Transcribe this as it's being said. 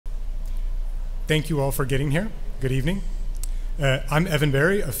Thank you all for getting here. Good evening. I'm Evan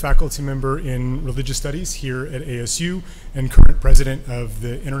Berry, a faculty member in Religious Studies here at ASU and current president of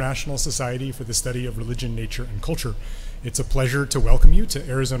the International Society for the Study of Religion, Nature, and Culture. It's a pleasure to welcome you to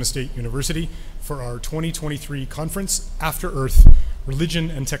Arizona State University for our 2023 conference, After Earth, Religion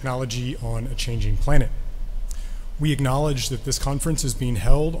and Technology on a Changing Planet. We acknowledge that this conference is being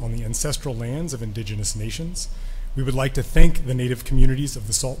held on the ancestral lands of indigenous nations. We would like to thank the native communities of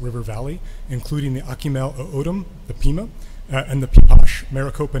the Salt River Valley, including the Akimel O'odham, the Pima, and the Pipash,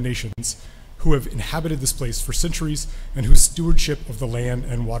 Maricopa nations, who have inhabited this place for centuries and whose stewardship of the land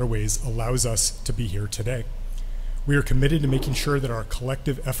and waterways allows us to be here today. We are committed to making sure that our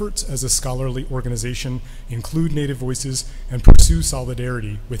collective efforts as a scholarly organization include Native voices and pursue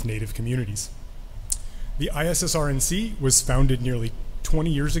solidarity with Native communities. The ISSRNC was founded nearly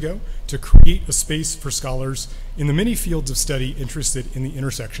 20 years ago to create a space for scholars in the many fields of study interested in the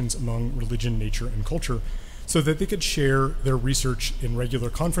intersections among religion, nature, and culture, so that they could share their research in regular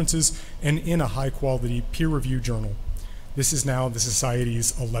conferences and in a high-quality peer-reviewed journal. This is now the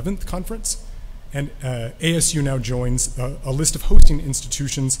Society's 11th conference, and ASU now joins a list of hosting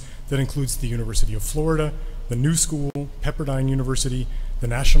institutions that includes the University of Florida, the New School, Pepperdine University, the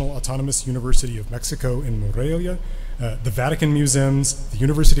National Autonomous University of Mexico in Morelia, the Vatican Museums, the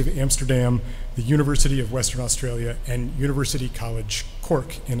University of Amsterdam, the University of Western Australia, and University College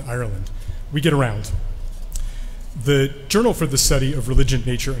Cork in Ireland. We get around. The Journal for the Study of Religion,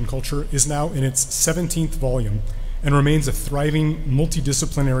 Nature, and Culture is now in its 17th volume and remains a thriving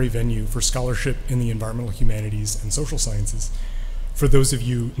multidisciplinary venue for scholarship in the environmental humanities and social sciences. For those of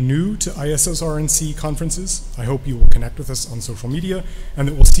you new to ISSRNC conferences, I hope you will connect with us on social media and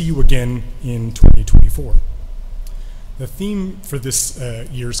that we'll see you again in 2024. The theme for this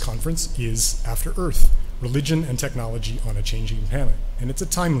year's conference is After Earth, Religion and Technology on a Changing Planet, and it's a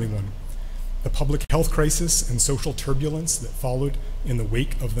timely one. The public health crisis and social turbulence that followed in the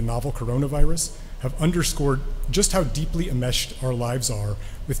wake of the novel coronavirus have underscored just how deeply enmeshed our lives are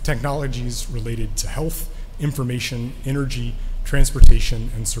with technologies related to health, information, energy, transportation,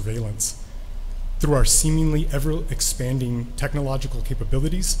 and surveillance. Through our seemingly ever-expanding technological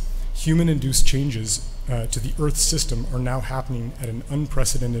capabilities, human-induced changes to the Earth system are now happening at an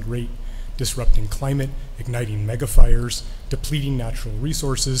unprecedented rate, disrupting climate, igniting megafires, depleting natural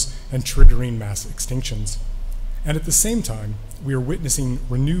resources, and triggering mass extinctions. And at the same time, we are witnessing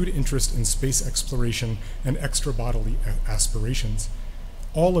renewed interest in space exploration and extra-bodily aspirations.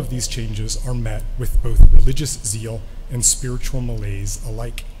 All of these changes are met with both religious zeal and spiritual malaise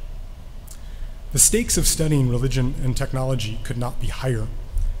alike. The stakes of studying religion and technology could not be higher.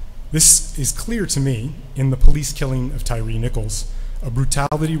 This is clear to me in the police killing of Tyree Nichols, a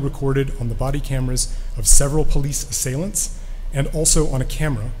brutality recorded on the body cameras of several police assailants and also on a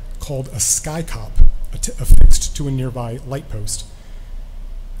camera called a sky cop affixed to a nearby light post.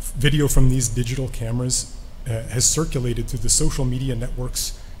 Video from these digital cameras has circulated through the social media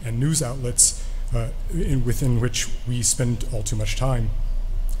networks and news outlets within which we spend all too much time.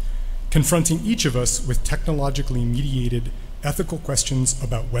 Confronting each of us with technologically mediated ethical questions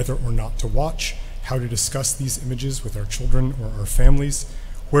about whether or not to watch, how to discuss these images with our children or our families,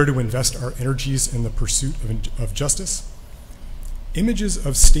 where to invest our energies in the pursuit of justice. Images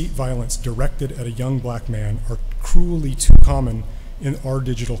of state violence directed at a young black man are cruelly too common in our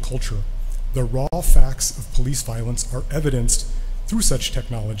digital culture. The raw facts of police violence are evidenced through such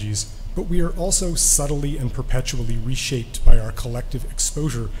technologies, but we are also subtly and perpetually reshaped by our collective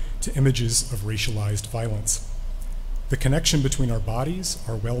exposure to images of racialized violence. The connection between our bodies,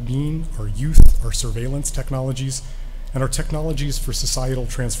 our well-being, our youth, our surveillance technologies, and our technologies for societal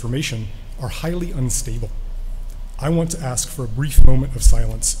transformation are highly unstable. I want to ask for a brief moment of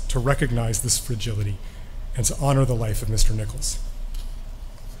silence to recognize this fragility and to honor the life of Mr. Nichols.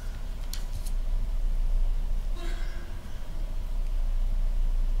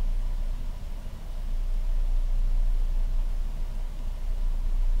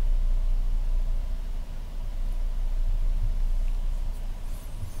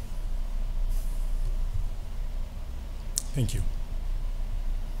 Thank you.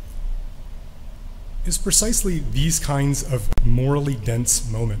 It's precisely these kinds of morally dense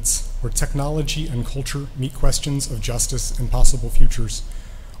moments where technology and culture meet questions of justice and possible futures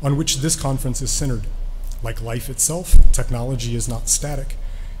on which this conference is centered. Like life itself, technology is not static.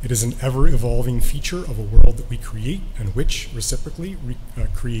 It is an ever-evolving feature of a world that we create and which, reciprocally,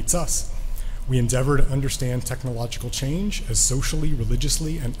 creates us. We endeavor to understand technological change as socially,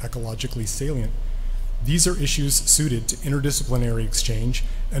 religiously, and ecologically salient. These are issues suited to interdisciplinary exchange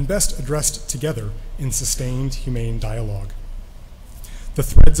and best addressed together in sustained humane dialogue. The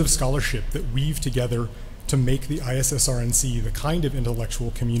threads of scholarship that weave together to make the ISSRNC the kind of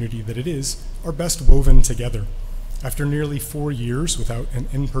intellectual community that it is are best woven together. After nearly 4 years without an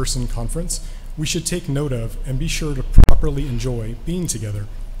in-person conference, we should take note of and be sure to properly enjoy being together,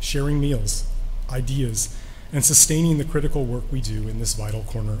 sharing meals, ideas, and sustaining the critical work we do in this vital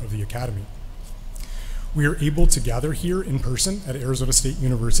corner of the Academy. We are able to gather here in person at Arizona State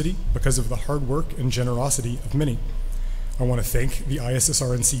University because of the hard work and generosity of many. I want to thank the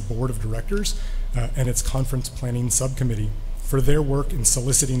ISSRNC Board of Directors and its Conference Planning Subcommittee for their work in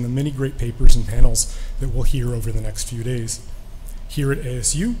soliciting the many great papers and panels that we'll hear over the next few days. Here at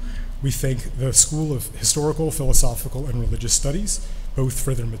ASU, we thank the School of Historical, Philosophical, and Religious Studies, both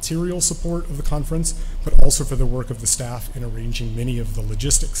for their material support of the conference, but also for the work of the staff in arranging many of the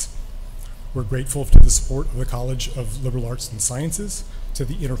logistics. We're grateful to the support of the College of Liberal Arts and Sciences, to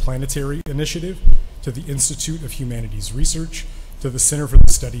the Interplanetary Initiative, to the Institute of Humanities Research, to the Center for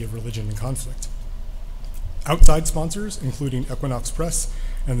the Study of Religion and Conflict. Outside sponsors, including Equinox Press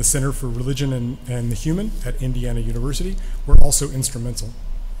and the Center for Religion and the Human at Indiana University, were also instrumental.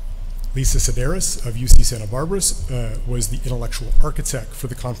 Lisa Sedaris of UC Santa Barbara was the intellectual architect for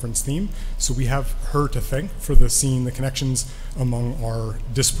the conference theme, so we have her to thank for seeing the connections among our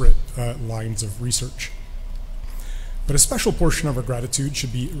disparate lines of research. But a special portion of our gratitude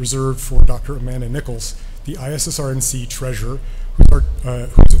should be reserved for Dr. Amanda Nichols, the ISSRNC treasurer,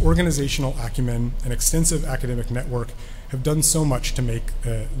 whose organizational acumen and extensive academic network have done so much to make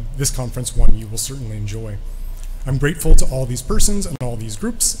this conference one you will certainly enjoy. I'm grateful to all these persons and all these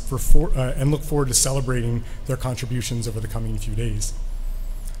groups and look forward to celebrating their contributions over the coming few days.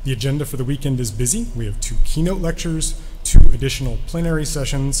 The agenda for the weekend is busy. We have 2 keynote lectures, 2 additional plenary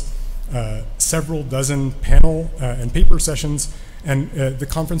sessions, several dozen panel and paper sessions, and the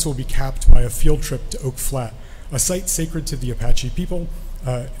conference will be capped by a field trip to Oak Flat, a site sacred to the Apache people,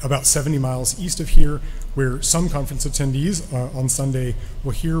 about 70 miles east of here, where some conference attendees on Sunday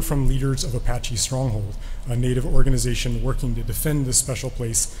will hear from leaders of Apache Stronghold, a native organization working to defend this special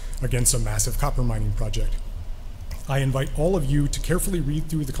place against a massive copper mining project. I invite all of you to carefully read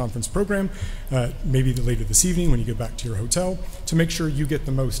through the conference program, maybe later this evening when you get back to your hotel, to make sure you get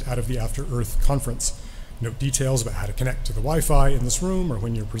the most out of the After Earth conference. Note details about how to connect to the Wi-Fi in this room or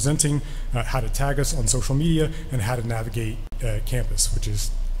when you're presenting, how to tag us on social media, and how to navigate campus, which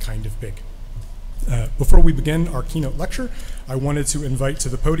is kind of big. Before we begin our keynote lecture, I wanted to invite to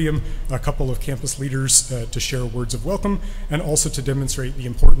the podium a couple of campus leaders to share words of welcome and also to demonstrate the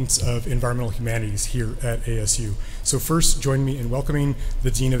importance of environmental humanities here at ASU. So first, join me in welcoming the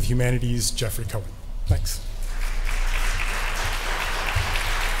Dean of Humanities, Jeffrey Cohen. Thanks.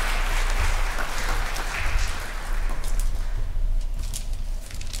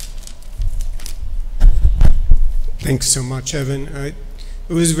 Thanks so much, Evan.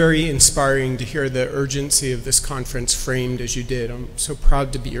 It was very inspiring to hear the urgency of this conference framed as you did. I'm so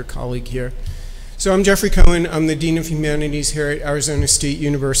proud to be your colleague here. So I'm Jeffrey Cohen. I'm the Dean of Humanities here at Arizona State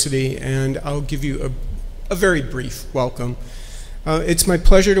University, and I'll give you a very brief welcome. It's my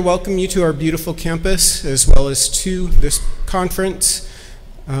pleasure to welcome you to our beautiful campus, as well as to this conference.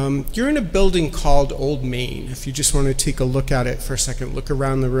 You're in a building called Old Main. If you just want to take a look at it for a second, look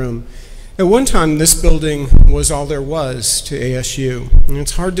around the room. At one time, this building was all there was to ASU, and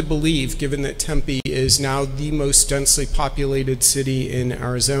it's hard to believe given that Tempe is now the most densely populated city in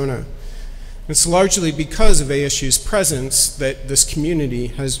Arizona. It's largely because of ASU's presence that this community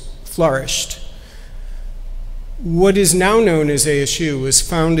has flourished. What is now known as ASU was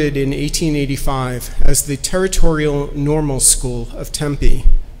founded in 1885 as the Territorial Normal School of Tempe.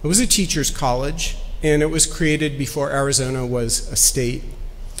 It was a teacher's college, and it was created before Arizona was a state.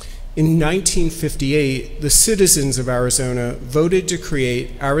 In 1958, the citizens of Arizona voted to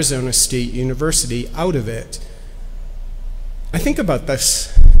create Arizona State University out of it. I think about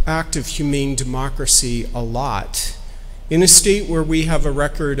this act of humane democracy a lot. In a state where we have a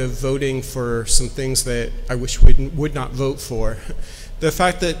record of voting for some things that I wish we would not vote for, the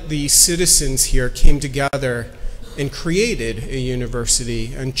fact that the citizens here came together and created a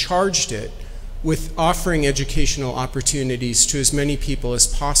university and charged it with offering educational opportunities to as many people as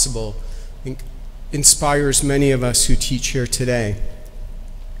possible, I think inspires many of us who teach here today.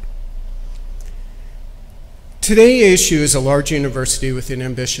 Today, ASU is a large university with an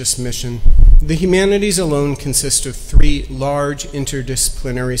ambitious mission. The humanities alone consist of 3 large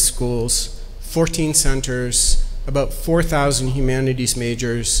interdisciplinary schools, 14 centers, about 4,000 humanities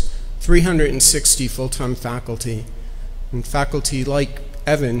majors, 360 full-time faculty, and faculty like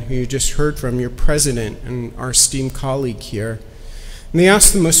Evan, who you just heard from, your president and our esteemed colleague here. And they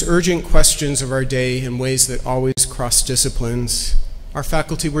ask the most urgent questions of our day in ways that always cross disciplines. Our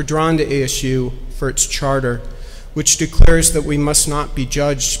faculty were drawn to ASU for its charter, which declares that we must not be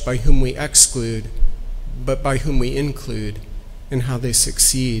judged by whom we exclude, but by whom we include and how they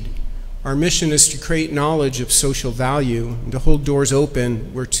succeed. Our mission is to create knowledge of social value and to hold doors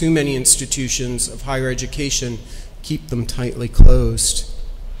open where too many institutions of higher education keep them tightly closed.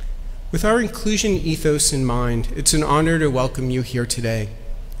 With our inclusion ethos in mind, it's an honor to welcome you here today.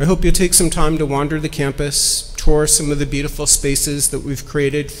 I hope you'll take some time to wander the campus, tour some of the beautiful spaces that we've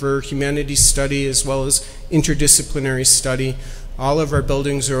created for humanities study as well as interdisciplinary study. All of our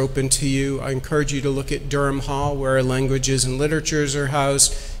buildings are open to you. I encourage you to look at Durham Hall, where our languages and literatures are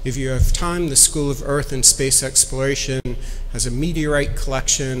housed. If you have time, the School of Earth and Space Exploration has a meteorite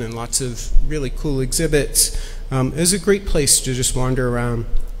collection and lots of really cool exhibits. It's a great place to just wander around.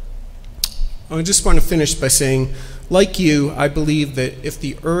 I just want to finish by saying, like you, I believe that if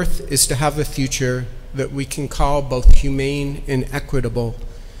the Earth is to have a future that we can call both humane and equitable,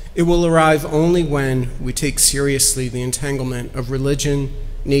 it will arrive only when we take seriously the entanglement of religion,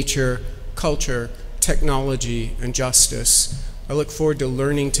 nature, culture, technology, and justice. I look forward to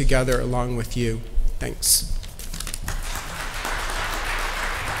learning together along with you. Thanks.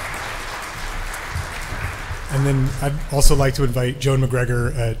 And then I'd also like to invite Joan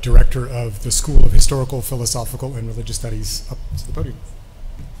McGregor, Director of the School of Historical, Philosophical, and Religious Studies, up to the podium.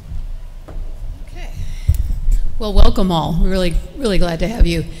 Well, welcome all. We're really glad to have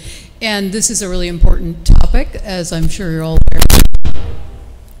you. And this is a really important topic, as I'm sure you're all aware.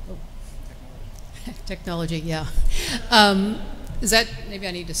 Oh, technology, yeah. Is that, maybe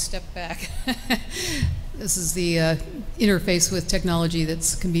I need to step back. This is the interface with technology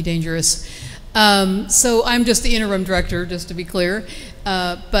that can be dangerous. So I'm just the interim director, just to be clear.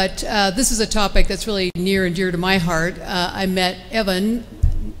 But this is a topic that's really near and dear to my heart. I met Evan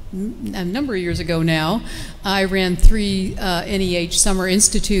a number of years ago now. I ran 3 NEH summer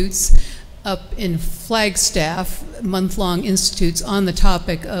institutes up in Flagstaff, month-long institutes on the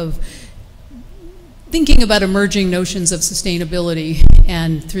topic of thinking about emerging notions of sustainability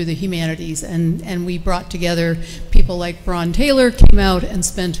and through the humanities. And we brought together people like Braun Taylor, came out and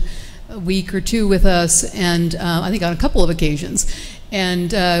spent a week or 2 with us, and I think on a couple of occasions.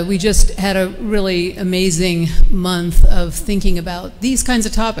 And we just had a really amazing month of thinking about these kinds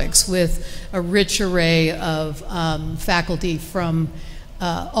of topics with a rich array of faculty from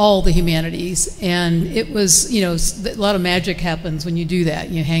all the humanities. And it was, you know, a lot of magic happens when you do that.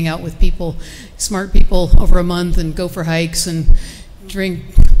 You hang out with people, smart people over a month and go for hikes and drink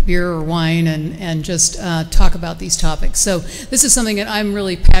beer or wine and just talk about these topics. So this is something that I'm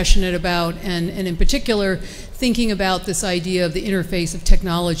really passionate about, and in particular thinking about this idea of the interface of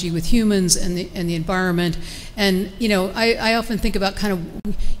technology with humans and the environment. And you know, I often think about kind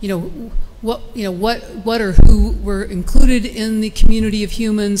of, you know, what or who were included in the community of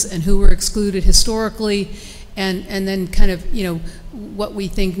humans and who were excluded historically, and then kind of, you know, what we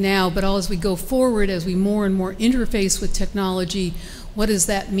think now. But all as we go forward, as we more and more interface with technology, what does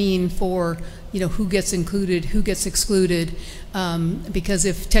that mean for, you know, who gets included, who gets excluded? Because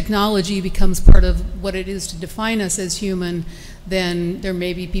if technology becomes part of what it is to define us as human, then there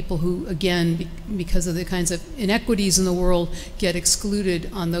may be people who, again, because of the kinds of inequities in the world, get excluded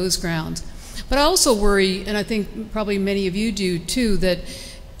on those grounds. But I also worry, and I think probably many of you do too, that,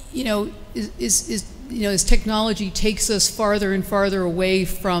 you know, you know, as technology takes us farther and farther away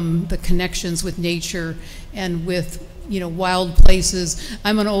from the connections with nature and with, you know, wild places.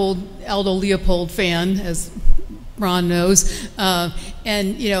 I'm an old Aldo Leopold fan, as Ron knows,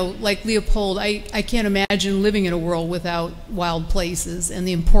 and you know, like Leopold, I can't imagine living in a world without wild places and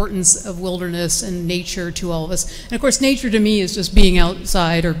the importance of wilderness and nature to all of us. And of course, nature to me is just being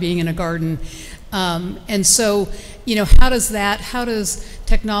outside or being in a garden. And so, you know, how does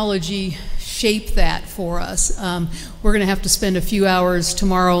technology shape that for us? We're going to have to spend a few hours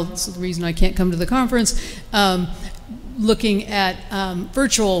tomorrow, this is the reason I can't come to the conference, looking at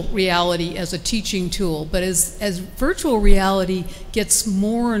virtual reality as a teaching tool. But as virtual reality gets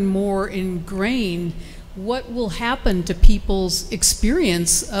more and more ingrained, what will happen to people's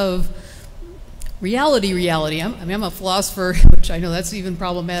experience of reality? I mean, I'm a philosopher, which I know that's even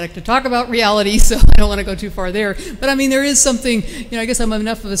problematic to talk about reality, so I don't want to go too far there. But I mean, there is something, you know, I guess I'm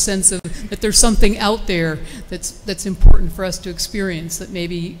enough of a sense of that there's something out there that's important for us to experience, that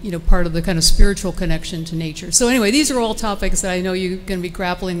maybe, you know, part of the kind of spiritual connection to nature. So anyway, these are all topics that I know you're going to be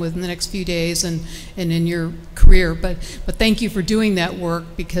grappling with in the next few days and in your career. But thank you for doing that work,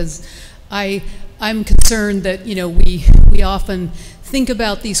 because I'm concerned that, you know, we often think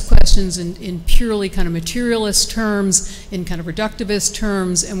about these questions in purely kind of materialist terms, in kind of reductivist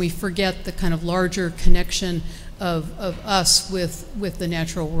terms, and we forget the kind of larger connection of us with the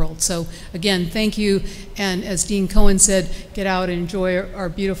natural world. So again, thank you. And as Dean Cohen said, get out and enjoy our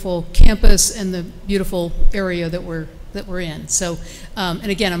beautiful campus and the beautiful area that we're in. So, and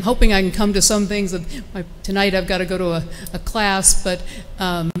again, I'm hoping I can come to some things. Tonight I've got to go to a class, but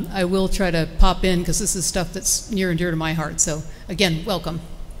I will try to pop in because this is stuff that's near and dear to my heart. So again, welcome.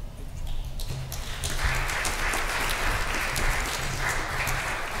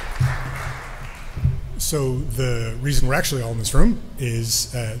 So the reason we're actually all in this room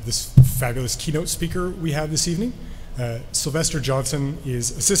is this fabulous keynote speaker we have this evening. Sylvester Johnson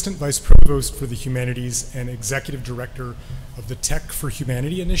is Assistant Vice Provost for the Humanities and Executive Director of the Tech for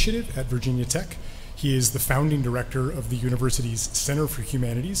Humanity Initiative at Virginia Tech. He is the founding director of the university's Center for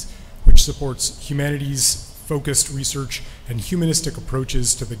Humanities, which supports humanities-focused research and humanistic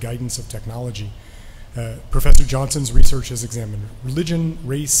approaches to the guidance of technology. Professor Johnson's research has examined religion,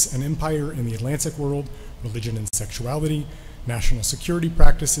 race, and empire in the Atlantic world, religion and sexuality, national security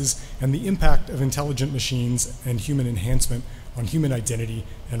practices, and the impact of intelligent machines and human enhancement on human identity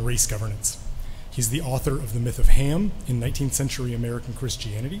and race governance. He's the author of The Myth of Ham in 19th Century American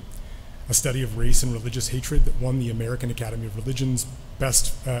Christianity, a study of race and religious hatred that won the American Academy of Religion's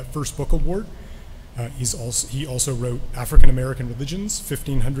Best First Book Award. He also wrote African American Religions,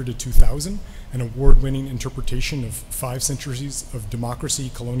 1500 to 2000, an award-winning interpretation of 5 centuries of democracy,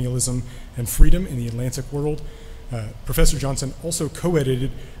 colonialism, and freedom in the Atlantic world. Professor Johnson also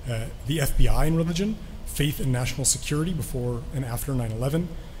co-edited The FBI and Religion, Faith and National Security Before and After 9/11,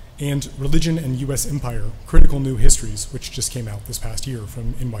 and Religion and U.S. Empire, Critical New Histories, which just came out this past year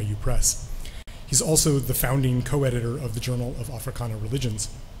from NYU Press. He's also the founding co-editor of the Journal of Africana Religions.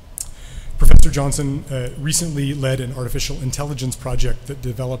 Professor Johnson recently led an artificial intelligence project that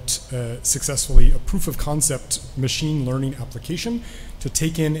developed successfully a proof of concept machine learning application to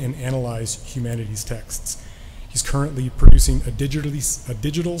take in and analyze humanities texts. He's currently producing a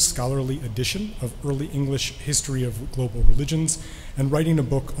digital scholarly edition of early English history of global religions and writing a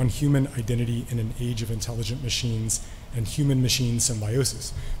book on human identity in an age of intelligent machines and human-machine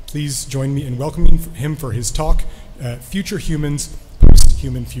symbiosis. Please join me in welcoming him for his talk, Future Humans,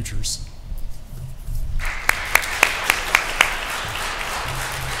 Post-Human Futures.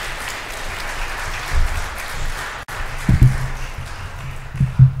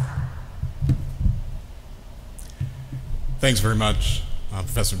 Thanks very much,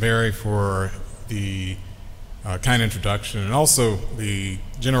 Professor Berry, for the kind introduction and also the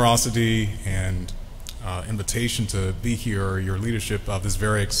generosity and invitation to be here, your leadership of this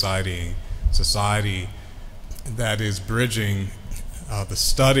very exciting society that is bridging the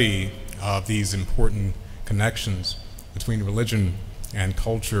study of these important connections between religion and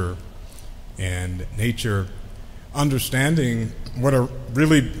culture and nature, understanding what are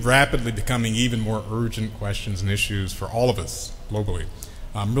really rapidly becoming even more urgent questions and issues for all of us globally.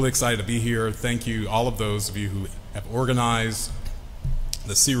 I'm really excited to be here. Thank you, all of those of you who have organized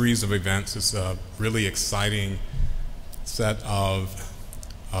the series of events. It's a really exciting set of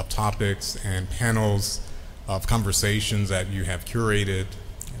topics and panels of conversations that you have curated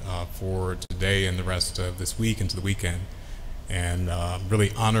for today and the rest of this week into the weekend. And I'm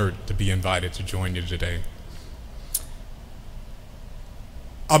really honored to be invited to join you today.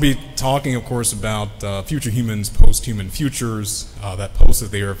 I'll be talking, of course, about future humans, post-human futures. That post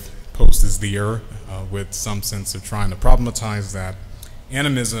is there with some sense of trying to problematize that.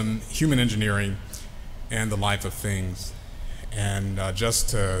 Animism, human engineering, and the life of things. And just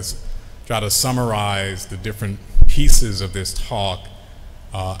to try to summarize the different pieces of this talk,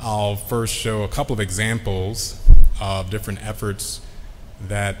 I'll first show a couple of examples of different efforts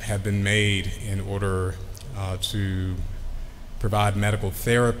that have been made in order to provide medical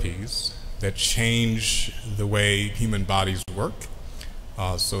therapies that change the way human bodies work.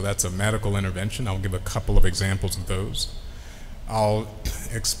 So that's a medical intervention. I'll give a couple of examples of those. I'll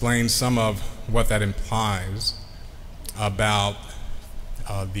explain some of what that implies about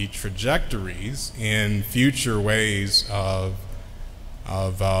the trajectories in future ways of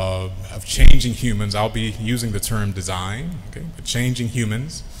changing humans. I'll be using the term design, okay, but changing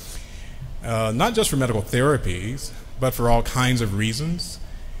humans, not just for medical therapies, but for all kinds of reasons.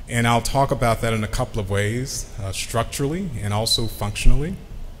 And I'll talk about that in a couple of ways, structurally and also functionally.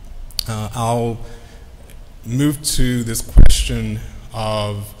 I'll move to this question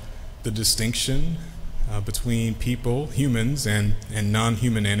of the distinction between people, humans, and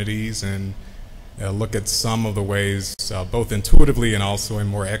non-human entities, and look at some of the ways, both intuitively and also in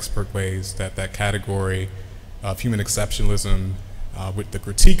more expert ways, that that category of human exceptionalism, with the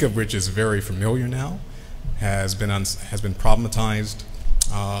critique of which is very familiar now, has been problematized.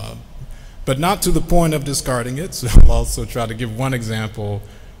 but not to the point of discarding it. So I'll also try to give one example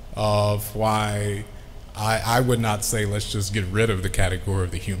of why I would not say let's just get rid of the category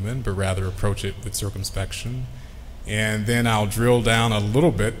of the human, but rather approach it with circumspection. And then I'll drill down a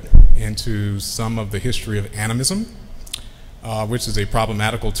little bit into some of the history of animism, which is a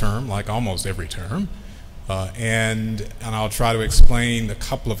problematical term, like almost every term. And I'll try to explain a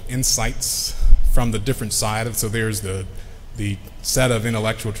couple of insights from the different side of, so there's the set of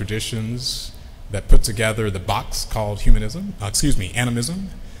intellectual traditions that put together the box called animism,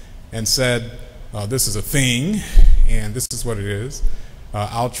 and said, this is a thing, and this is what it is.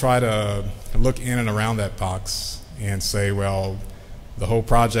 I'll try to look in and around that box and say, well, the whole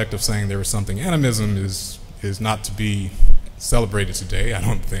project of saying there is something animism is not to be celebrated today, I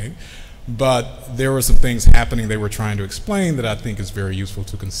don't think. But there were some things happening they were trying to explain that I think is very useful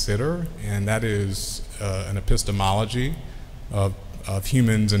to consider, and that is an epistemology of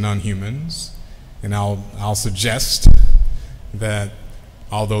humans and non-humans. And I'll suggest that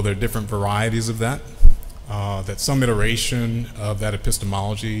although there are different varieties of that, that some iteration of that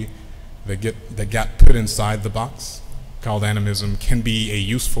epistemology that got put inside the box called animism can be a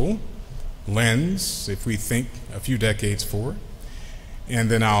useful lens if we think a few decades forward. And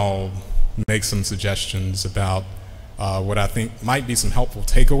then I'll make some suggestions about what I think might be some helpful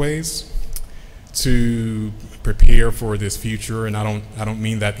takeaways to prepare for this future. And I don't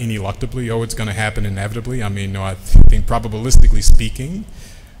mean that ineluctably, oh, it's going to happen inevitably. I mean, no, I think probabilistically speaking,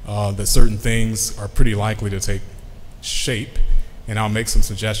 that certain things are pretty likely to take shape. And I'll make some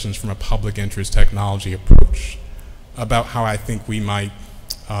suggestions from a public interest technology approach about how I think we might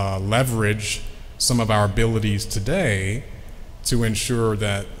leverage some of our abilities today to ensure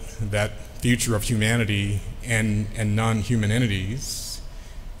that that future of humanity and non-human entities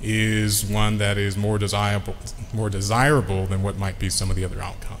is one that is more desirable than what might be some of the other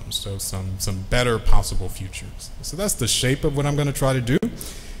outcomes. So some better possible futures. So that's the shape of what I'm going to try to do.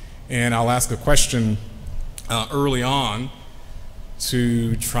 And I'll ask a question early on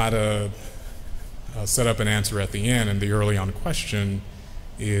to try to set up an answer at the end. And the early on question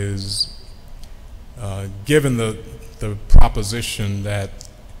is, given the proposition that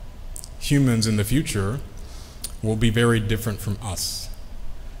humans in the future will be very different from us,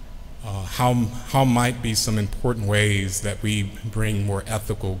 how might be some important ways that we bring more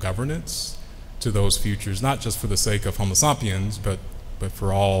ethical governance to those futures, not just for the sake of Homo sapiens, but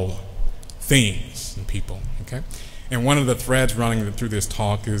for all things and people, okay? And one of the threads running through this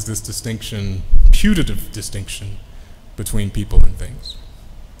talk is this distinction, putative distinction, between people and things.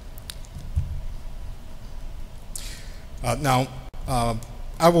 Now,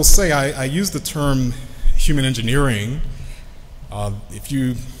 I will say I use the term human engineering.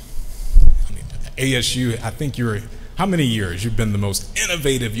 ASU, I think how many years? You've been the most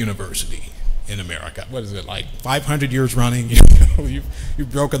innovative university in America. What is it, like 500 years running?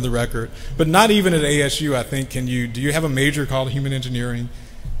 You've broken the record. But not even at ASU, I think, do you have a major called human engineering?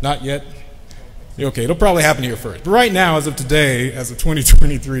 Not yet? Okay, it'll probably happen here first. But right now, as of today, as of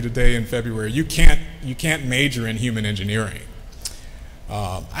 2023 today in February, you can't major in human engineering.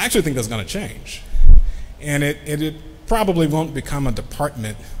 I actually think that's going to change. And it probably won't become a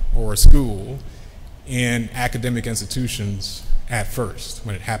department or a school in academic institutions at first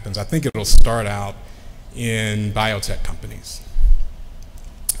when it happens. I think it'll start out in biotech companies.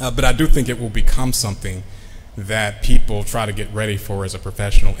 But I do think it will become something that people try to get ready for as a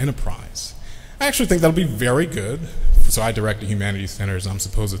professional enterprise. I actually think that'll be very good. So I direct the humanities centers. I'm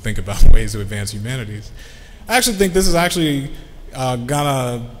supposed to think about ways to advance humanities. I actually think this is actually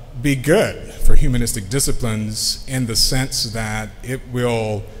gonna be good for humanistic disciplines in the sense that it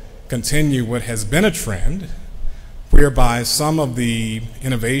will continue what has been a trend, whereby some of the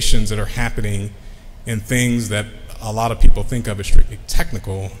innovations that are happening in things that a lot of people think of as strictly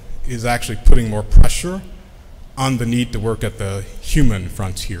technical is actually putting more pressure on the need to work at the human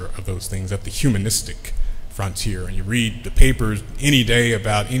frontier of those things, at the humanistic frontier. And you read the papers any day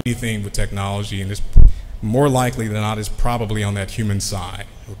about anything with technology, and it's more likely than not is probably on that human side,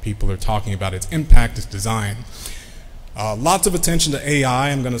 where people are talking about its impact, its design. Lots of attention to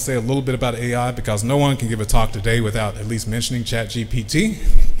AI. I'm going to say a little bit about AI because no one can give a talk today without at least mentioning ChatGPT.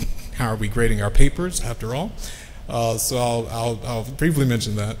 How are we grading our papers, after all? So I'll briefly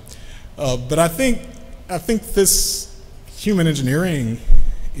mention that. But I think this human engineering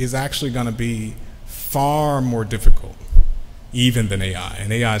is actually going to be far more difficult even than AI.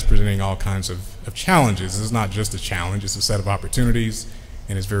 And AI is presenting all kinds of challenges. It's not just a challenge, it's a set of opportunities,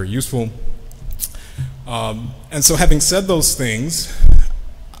 and it's very useful. And so having said those things,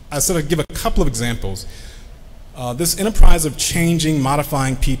 I sort of give a couple of examples this enterprise of changing,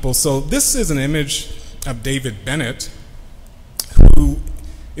 modifying people. So this is an image of David Bennett, who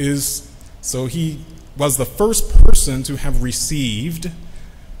is, so he was the first person to have received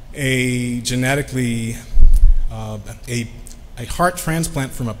a genetically, a heart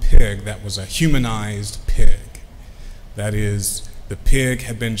transplant from a pig that was a humanized pig. That is, the pig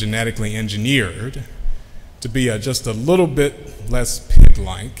had been genetically engineered to be just a little bit less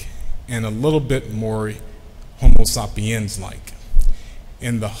pig-like and a little bit more Homo sapiens-like,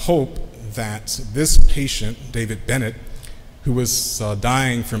 in the hope that this patient, David Bennett, who was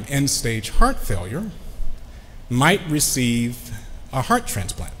dying from end-stage heart failure, might receive a heart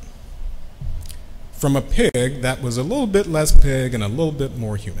transplant from a pig that was a little bit less pig and a little bit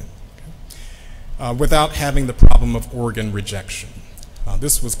more human, without having the problem of organ rejection.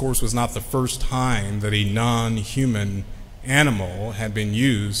 This, of course, was not the first time that a non-human animal had been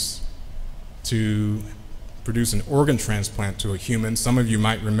used to produce an organ transplant to a human. Some of you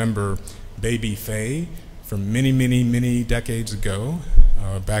might remember baby Faye from many, many, many decades ago,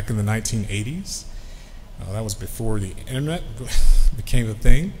 back in the 1980s. That was before the internet became a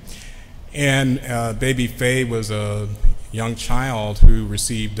thing. And baby Faye was a young child who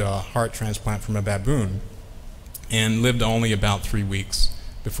received a heart transplant from a baboon and lived only about 3 weeks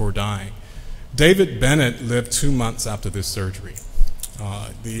before dying. David Bennett lived 2 months after this surgery.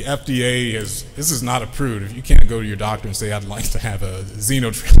 The FDA this is not approved. You can't go to your doctor and say, I'd like to have a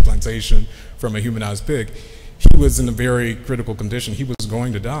xenotransplantation from a humanized pig. He was in a very critical condition. He was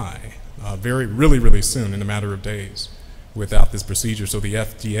going to die really, really soon, in a matter of days, without this procedure. So the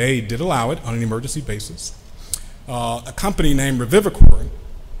FDA did allow it on an emergency basis. A company named Revivicor,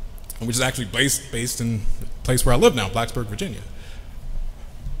 which is actually based in the place where I live now, Blacksburg, Virginia,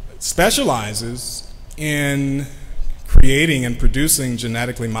 specializes in creating and producing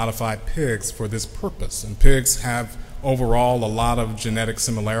genetically modified pigs for this purpose. And pigs have overall a lot of genetic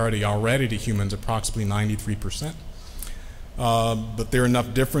similarity already to humans, approximately 93%. But there are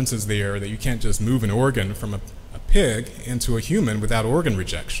enough differences there that you can't just move an organ from a pig into a human without organ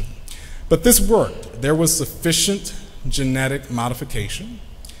rejection. But this worked. There was sufficient genetic modification.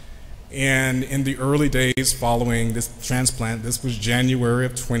 And in the early days following this transplant, this was January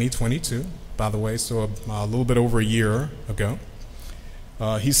of 2022, by the way, so a little bit over a year ago,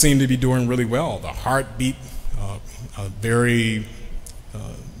 he seemed to be doing really well. The heart beat very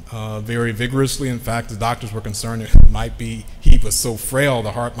vigorously. In fact, the doctors were concerned it might be, he was so frail,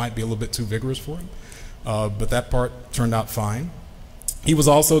 the heart might be a little bit too vigorous for him. But that part turned out fine. He was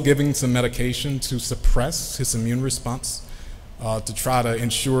also giving some medication to suppress his immune response, to try to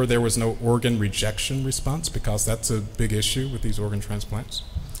ensure there was no organ rejection response, because that's a big issue with these organ transplants.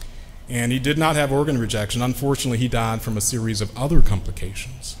 And he did not have organ rejection. Unfortunately, he died from a series of other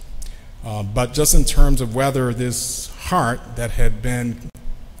complications. But just in terms of whether this heart that had been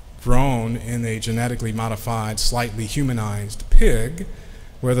grown in a genetically modified, slightly humanized pig,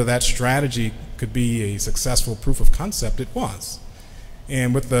 whether that strategy could be a successful proof of concept, it was.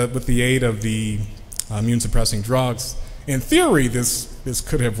 And with the aid of the immune suppressing drugs, in theory, this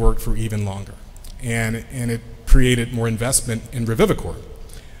could have worked for even longer. And it created more investment in Revivicor.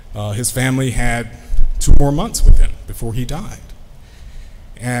 His family had 2 more months with him before he died.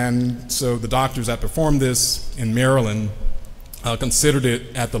 And so the doctors that performed this in Maryland considered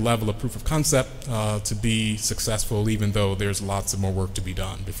it at the level of proof of concept to be successful, even though there's lots of more work to be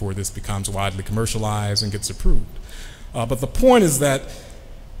done before this becomes widely commercialized and gets approved. But the point is that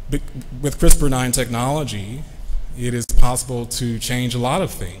with CRISPR-9 technology, it is possible to change a lot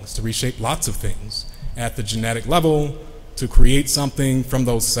of things, to reshape lots of things at the genetic level, to create something from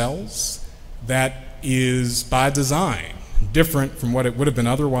those cells that is by design different from what it would have been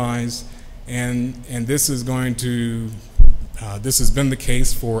otherwise. And this is going to, this has been the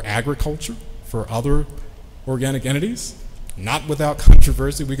case for agriculture, for other organic entities, not without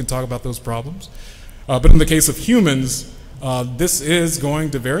controversy. We can talk about those problems. But in the case of humans, this is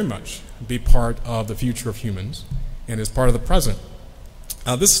going to very much be part of the future of humans and is part of the present.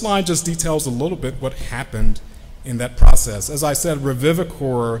 This slide just details a little bit what happened in that process. As I said,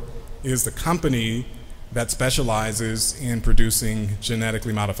 Revivicor is the company that specializes in producing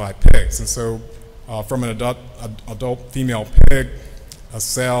genetically modified pigs. And so from an adult female pig, a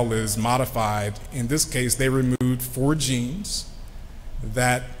cell is modified. In this case, they removed 4 genes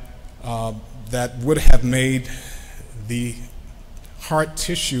that would have made the heart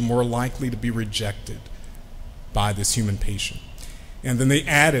tissue more likely to be rejected by this human patient. And then they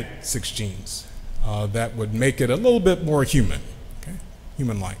added 6 genes that would make it a little bit more human, okay?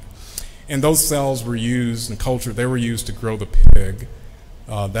 Human-like. And those cells were used in culture. They were used to grow the pig.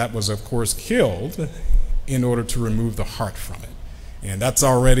 That was, of course, killed in order to remove the heart from it. And that's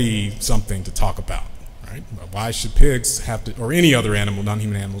already something to talk about, right? Why should pigs have to, or any other animal,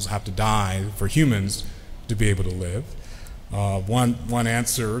 non-human animals, have to die for humans to be able to live? One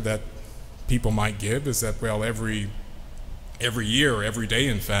answer that people might give is that, well, every year, or every day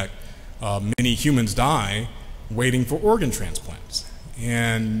in fact, many humans die waiting for organ transplants.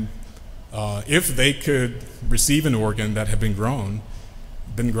 And if they could receive an organ that had been grown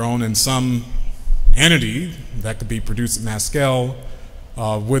in some entity that could be produced at mass scale,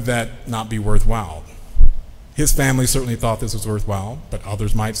 would that not be worthwhile? His family certainly thought this was worthwhile, but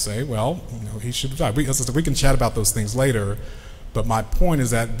others might say, well, he should have died. We can chat about those things later, but my point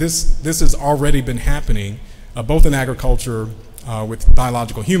is that this has already been happening, both in agriculture with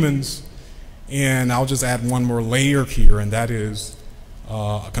biological humans, and I'll just add one more layer here, and that is,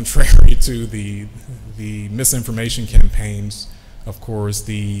 contrary to the misinformation campaigns, of course,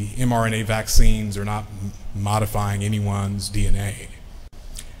 the mRNA vaccines are not modifying anyone's DNA.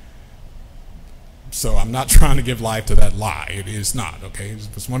 So I'm not trying to give life to that lie. It is not, okay?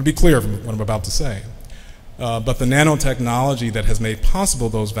 Just want to be clear from what I'm about to say. But the nanotechnology that has made possible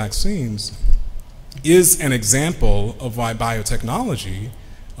those vaccines is an example of why biotechnology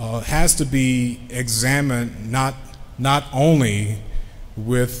has to be examined not only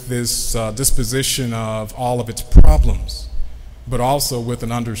with this disposition of all of its problems, but also with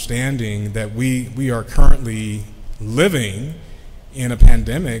an understanding that we are currently living in a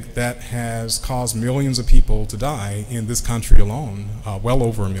pandemic that has caused millions of people to die in this country alone, well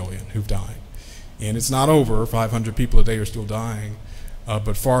over 1 million who've died. And it's not over, 500 people a day are still dying,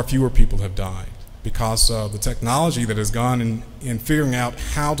 but far fewer people have died because of the technology that has gone in figuring out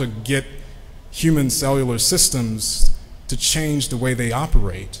how to get human cellular systems to change the way they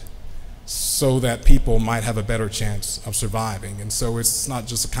operate so that people might have a better chance of surviving. And so it's not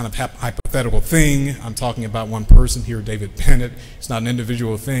just a kind of hypothetical thing. I'm talking about one person here, David Bennett. It's not an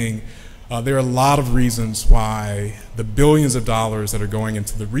individual thing. There are a lot of reasons why the billions of dollars that are going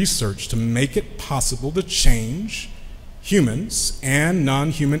into the research to make it possible to change humans and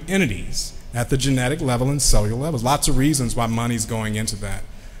non-human entities at the genetic level and cellular levels. Lots of reasons why money's going into that.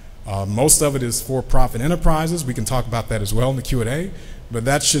 Most of it is for-profit enterprises. We can talk about that as well in the Q&A, but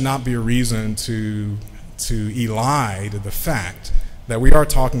that should not be a reason to elide the fact that we are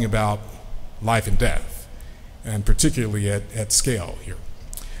talking about life and death, and particularly at scale here.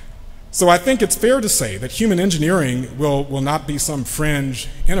 So I think it's fair to say that human engineering will not be some fringe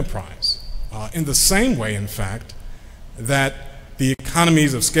enterprise. In the same way, in fact, that the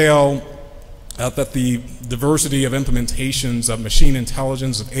economies of scale, that the diversity of implementations of machine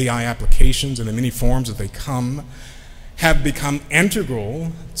intelligence, of AI applications, and the many forms that they come, have become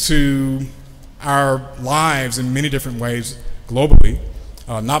integral to our lives in many different ways globally,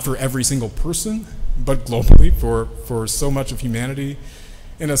 not for every single person, but globally for so much of humanity.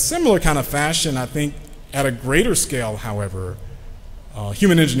 In a similar kind of fashion, I think at a greater scale, however,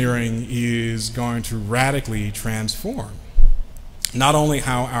 human engineering is going to radically transform not only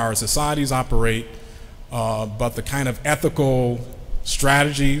how our societies operate, but the kind of ethical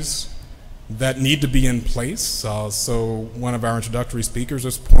strategies that need to be in place. So one of our introductory speakers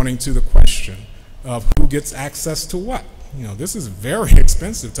is pointing to the question of who gets access to what. This is very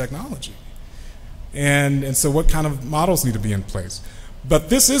expensive technology. And so what kind of models need to be in place? But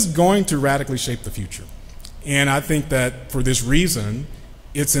this is going to radically shape the future. And I think that for this reason,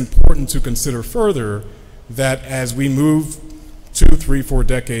 it's important to consider further that as we move 2, 3, 4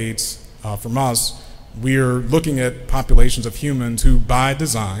 decades from us, we're looking at populations of humans who, by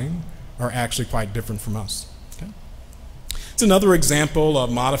design, are actually quite different from us. Okay? It's another example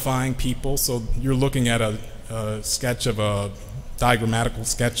of modifying people. So you're looking at a sketch of a diagrammatical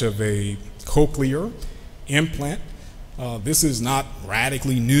sketch of a cochlear implant. This is not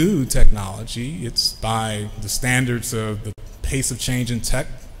radically new technology. It's by the standards of the pace of change in tech.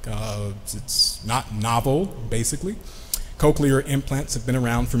 It's not novel, basically. Cochlear implants have been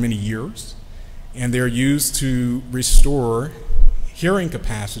around for many years, and they're used to restore hearing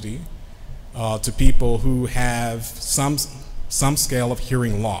capacity to people who have some scale of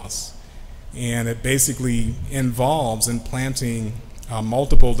hearing loss. And it basically involves implanting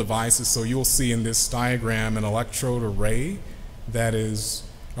multiple devices. So you'll see in this diagram an electrode array that is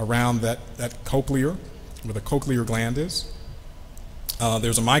around that cochlear, where the cochlear gland is.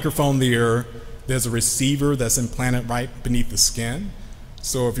 There's a microphone there. There's a receiver that's implanted right beneath the skin.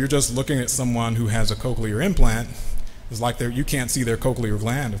 So if you're just looking at someone who has a cochlear implant, it's like you can't see their cochlear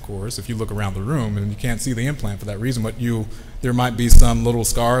gland, of course, if you look around the room, and you can't see the implant for that reason. But there might be some little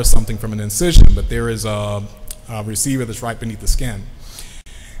scar or something from an incision, but there is a receiver that's right beneath the skin.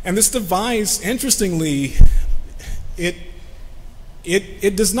 And this device, interestingly,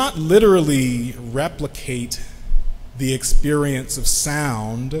 it does not literally replicate the experience of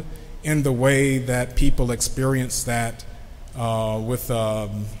sound in the way that people experience that with,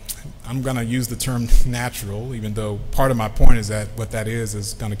 I'm going to use the term natural, even though part of my point is that what that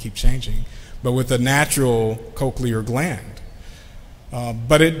is going to keep changing, but with a natural cochlear gland.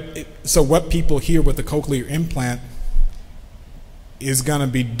 So what people hear with the cochlear implant is going to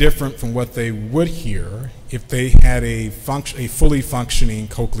be different from what they would hear if they had a fully functioning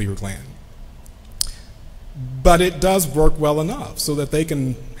cochlear gland. But it does work well enough so that they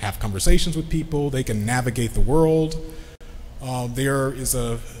can have conversations with people, they can navigate the world. There is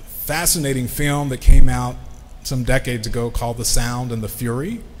a fascinating film that came out some decades ago called The Sound and the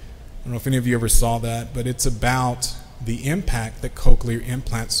Fury. I don't know if any of you ever saw that, but it's about the impact that cochlear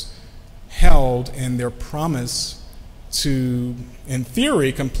implants held in their promise to, in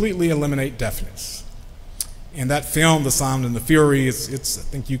theory, completely eliminate deafness. And that film, The Sound and the Fury, I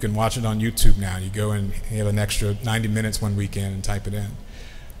think you can watch it on YouTube now. You go and you have an extra 90 minutes one weekend and type it in.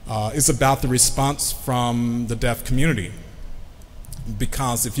 It's about the response from the deaf community.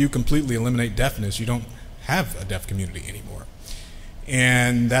 Because if you completely eliminate deafness, you don't have a deaf community anymore.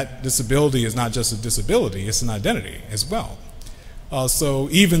 And that disability is not just a disability, it's an identity as well. So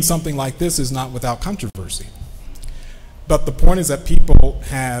even something like this is not without controversy. But the point is that people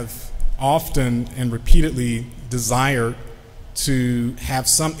have often and repeatedly desired to have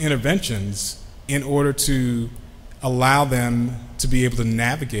some interventions in order to allow them to be able to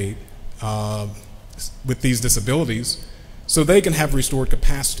navigate with these disabilities so they can have restored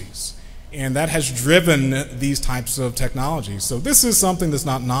capacities. And that has driven these types of technologies. So this is something that's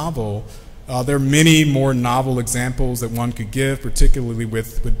not novel. There are many more novel examples that one could give, particularly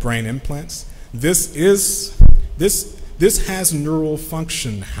with brain implants. This has neural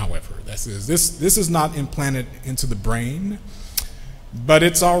function, however. This is not implanted into the brain, but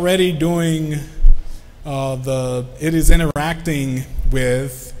it's already doing it is interacting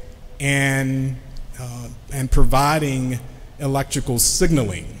with and providing electrical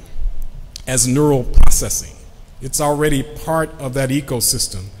signaling as neural processing. It's already part of that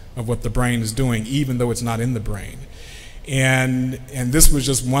ecosystem of what the brain is doing, even though it's not in the brain. And this was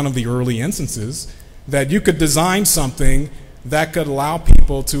just one of the early instances that you could design something that could allow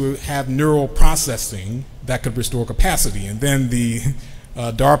people to have neural processing that could restore capacity. And then the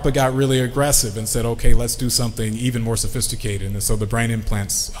DARPA got really aggressive and said, okay, let's do something even more sophisticated. And so the brain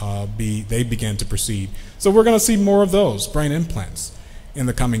implants, they began to proceed. So we're going to see more of those brain implants in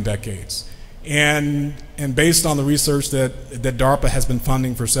the coming decades. And based on the research that DARPA has been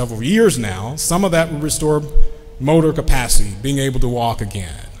funding for several years now, some of that will restore motor capacity, being able to walk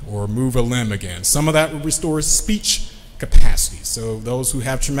again or move a limb again. Some of that will restore speech capacity. So those who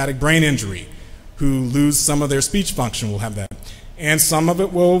have traumatic brain injury, who lose some of their speech function will have that. And some of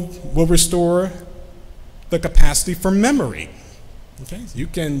it will restore the capacity for memory. Okay? You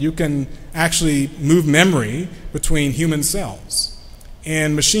can actually move memory between human cells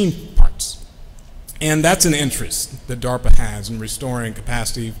and machine parts. And that's an interest that DARPA has in restoring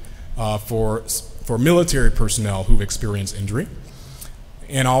capacity for military personnel who've experienced injury,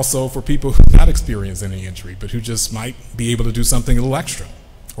 and also for people who've not experienced any injury, but who just might be able to do something a little extra,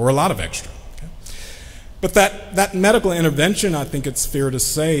 or a lot of extra. Okay? But that medical intervention, I think it's fair to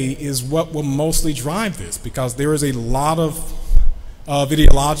say, is what will mostly drive this, because there is a lot of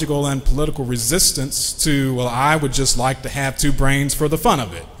ideological and political resistance to, well, I would just like to have two brains for the fun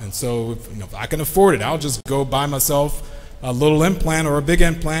of it. And so if I can afford it, I'll just go buy myself a little implant or a big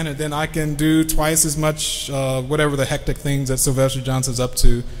implant, and then I can do twice as much whatever the hectic things that Sylvester Johnson's up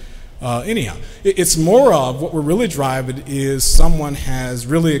to anyhow. It's more of what we're really driving is someone has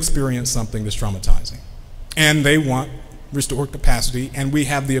really experienced something that's traumatizing, and they want restored capacity, and we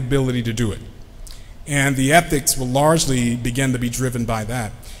have the ability to do it. And the ethics will largely begin to be driven by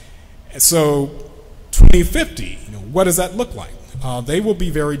that. So 2050, what does that look like? They will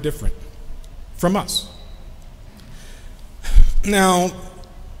be very different from us. Now,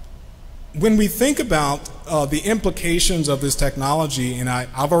 when we think about the implications of this technology, and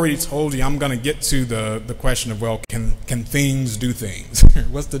I've already told you I'm going to get to the question of, well, can things do things?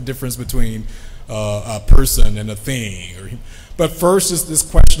 What's the difference between a person and a thing? But first is this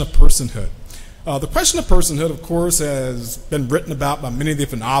question of personhood. The question of personhood, of course, has been written about by many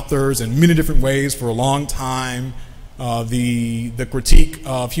different authors in many different ways for a long time. The critique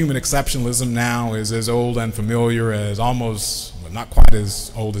of human exceptionalism now is as old and familiar as almost, well, not quite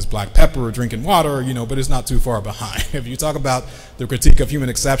as old as black pepper or drinking water, but it's not too far behind. If you talk about the critique of human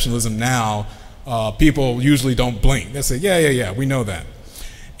exceptionalism now, people usually don't blink. They say, yeah, we know that.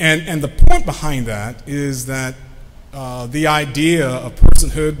 And the point behind that is that the idea of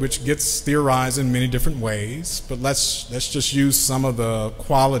personhood, which gets theorized in many different ways, but let's just use some of the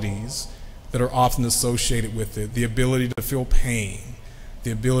qualities that are often associated with it: the ability to feel pain,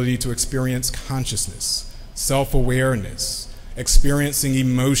 the ability to experience consciousness, self-awareness, experiencing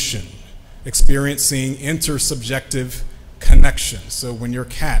emotion, experiencing intersubjective connection. So when your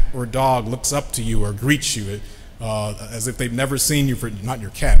cat or dog looks up to you or greets you as if they've never seen you, not your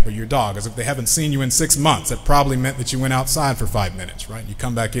cat, but your dog, as if they haven't seen you in 6 months, that probably meant that you went outside for 5 minutes, right? You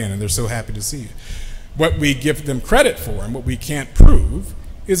come back in and they're so happy to see you. What we give them credit for and what we can't prove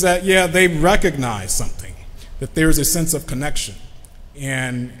is that, yeah, they recognize something, that there's a sense of connection.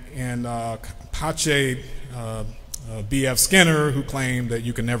 And Pache B.F. Skinner, who claimed that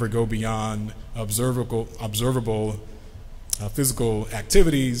you can never go beyond observable physical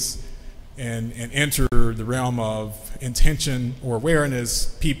activities and enter the realm of intention or awareness,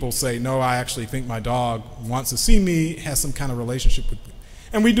 people say, no, I actually think my dog wants to see me, has some kind of relationship with me.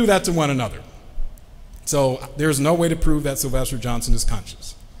 And we do that to one another. So there's no way to prove that Sylvester Johnson is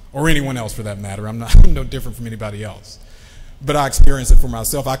conscious, or anyone else for that matter. I'm no different from anybody else. But I experience it for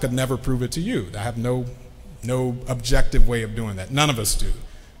myself. I could never prove it to you. I have no objective way of doing that. None of us do.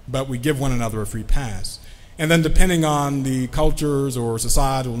 But we give one another a free pass. And then depending on the cultures or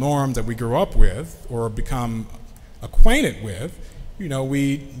societal norms that we grow up with or become acquainted with, you know,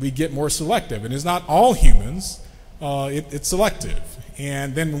 we get more selective. And it's not all humans, it's selective.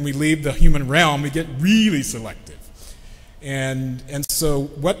 And then when we leave the human realm, we get really selective. And so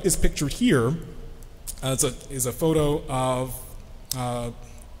what is pictured here is a photo of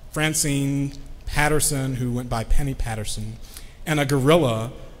Francine Patterson, who went by Penny Patterson, and a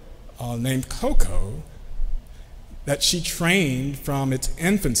gorilla named Coco that she trained from its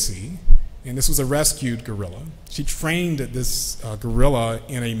infancy, and this was a rescued gorilla. She trained this gorilla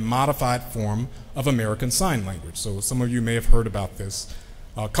in a modified form of American Sign Language. So some of you may have heard about this.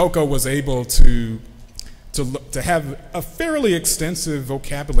 Coco was able to have a fairly extensive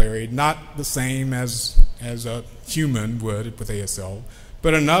vocabulary, not the same as a human would with ASL,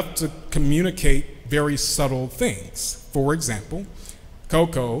 but enough to communicate very subtle things. For example,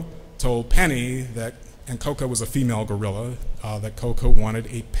 Coco told Penny that, and Coco was a female gorilla, that Coco wanted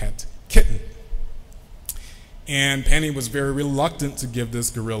a pet kitten. And Penny was very reluctant to give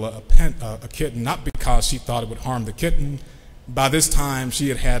this gorilla a kitten, not because she thought it would harm the kitten. By this time, she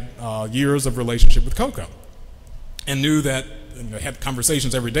had years of relationship with Coco and knew that, had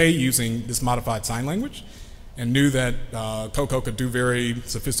conversations every day using this modified sign language, and knew that Coco could do very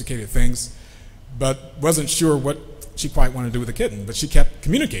sophisticated things, but wasn't sure what she quite wanted to do with a kitten. But she kept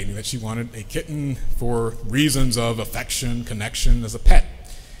communicating that she wanted a kitten for reasons of affection, connection as a pet.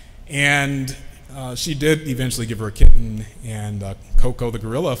 And she did eventually give her a kitten, and Coco the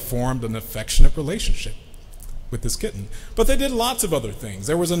gorilla formed an affectionate relationship with this kitten. But they did lots of other things.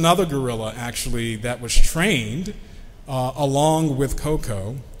 There was another gorilla, actually, that was trained along with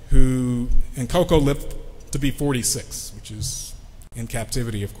Coco, and Coco lived to be 46, which is in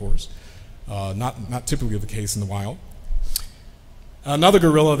captivity, of course. Not typically the case in the wild. Another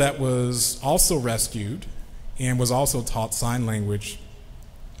gorilla that was also rescued and was also taught sign language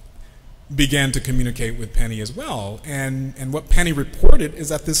began to communicate with Penny as well. And what Penny reported is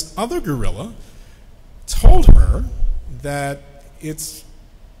that this other gorilla told her that its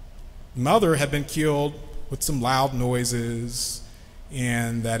mother had been killed with some loud noises,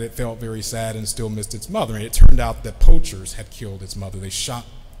 and that it felt very sad and still missed its mother. And it turned out that poachers had killed its mother. They shot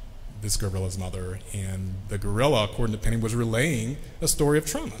this gorilla's mother, and the gorilla, according to Penny, was relaying a story of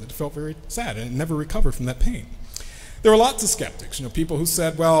trauma. It felt very sad, and it never recovered from that pain. There were lots of skeptics, people who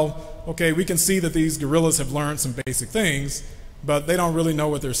said, well, okay, we can see that these gorillas have learned some basic things, but they don't really know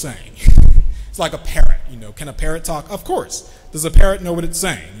what they're saying. It's like a parrot, can a parrot talk? Of course. Does a parrot know what it's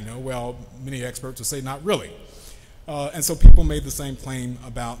saying? Well, many experts would say not really. And so people made the same claim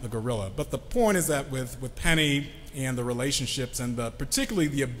about the gorilla. But the point is that with Penny and the relationships and particularly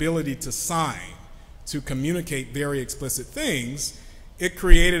the ability to sign, to communicate very explicit things, it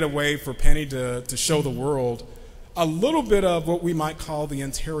created a way for Penny to show the world a little bit of what we might call the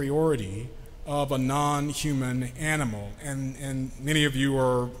interiority of a non-human animal. And many of you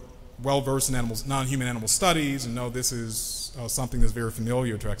are well-versed in non-human animal studies and know this is something that's very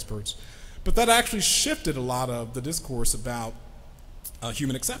familiar to experts. But that actually shifted a lot of the discourse about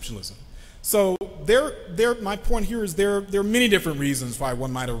human exceptionalism. So my point here is there are many different reasons why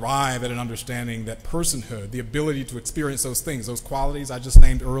one might arrive at an understanding that personhood, the ability to experience those things, those qualities I just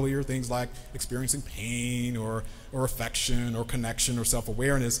named earlier, things like experiencing pain or affection or connection or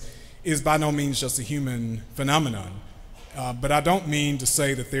self-awareness, is by no means just a human phenomenon. But I don't mean to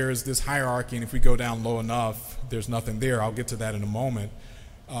say that there is this hierarchy, and if we go down low enough, there's nothing there. I'll get to that in a moment.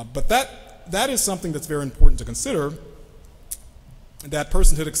 But that is something that's very important to consider, that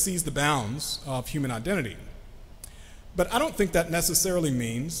personhood exceeds the bounds of human identity. But I don't think that necessarily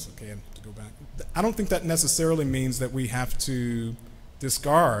means, okay, I have to go back. I don't think that necessarily means that we have to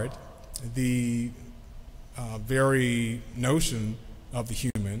discard the very notion of the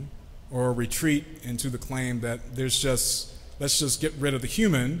human, or retreat into the claim that let's just get rid of the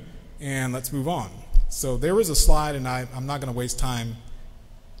human and let's move on. So there is a slide, and I'm not going to waste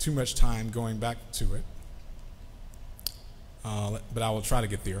too much time going back to it, but I will try to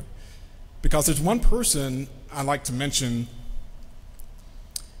get there, because there's one person I'd like to mention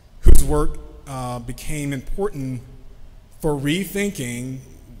whose work became important for rethinking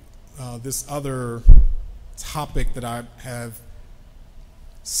this other topic that I have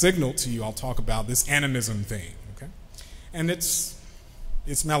signaled to you. I'll talk about this animism thing, okay? And it's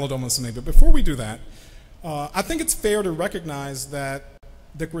Malodoma Sine. But before we do that, I think it's fair to recognize that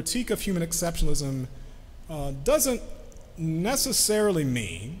the critique of human exceptionalism doesn't necessarily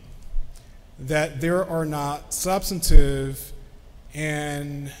mean that there are not substantive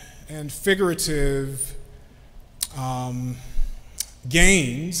and figurative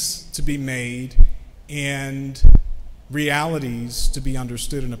gains to be made and realities to be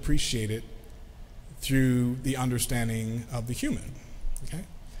understood and appreciated through the understanding of the human, okay?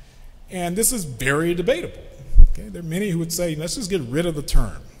 And this is very debatable, okay? There are many who would say, let's just get rid of the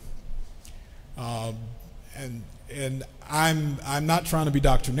term. And I'm not trying to be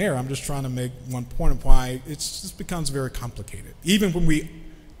doctrinaire. I'm just trying to make one point of why it just becomes very complicated, even when we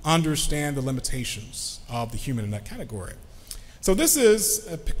understand the limitations of the human in that category. So this is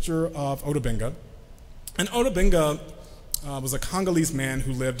a picture of Otabenga. And Otabenga was a Congolese man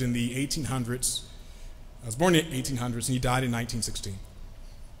who lived in the 1800s. I was born in the 1800s, and he died in 1916.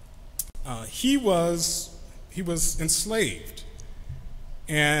 He was enslaved,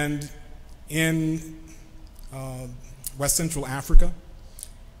 and in West Central Africa,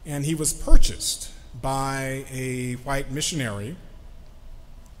 and he was purchased by a white missionary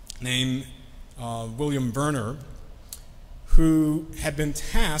named William Werner, who had been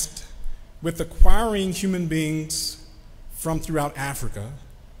tasked with acquiring human beings from throughout Africa,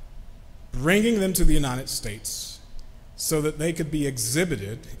 bringing them to the United States so that they could be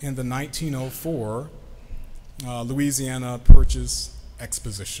exhibited in the 1904 Louisiana Purchase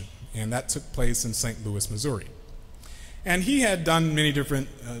Exposition. And that took place in St. Louis, Missouri. And he had done many different,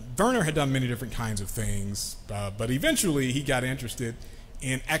 Werner had done many different kinds of things, but eventually he got interested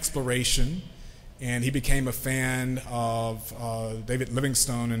in exploration, and he became a fan of David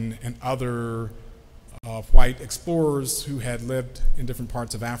Livingstone and other white explorers who had lived in different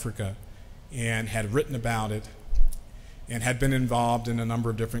parts of Africa and had written about it and had been involved in a number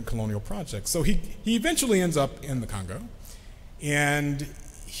of different colonial projects. So he eventually ends up in the Congo, and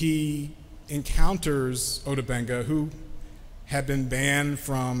he encounters Otabenga, who had been banned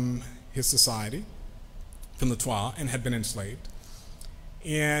from his society, from the Twa, and had been enslaved.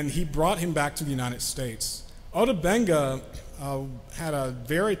 And he brought him back to the United States. Otabenga had a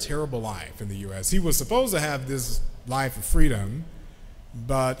very terrible life in the U.S. He was supposed to have this life of freedom,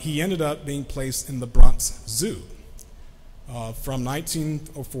 but he ended up being placed in the Bronx Zoo. From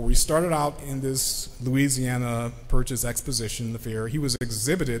 1904, he started out in this Louisiana Purchase Exposition, the fair. He was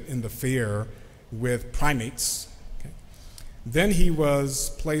exhibited in the fair with primates. Okay. Then he was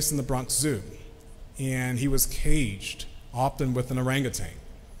placed in the Bronx Zoo, and he was caged, often with an orangutan.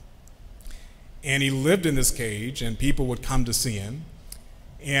 And he lived in this cage, and people would come to see him.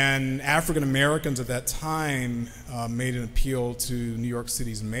 And African Americans at that time made an appeal to New York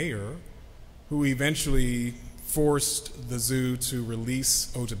City's mayor, who eventually forced the zoo to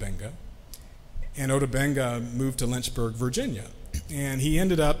release Otabenga. And Otabenga moved to Lynchburg, Virginia. And he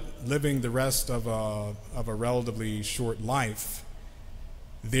ended up living the rest of a relatively short life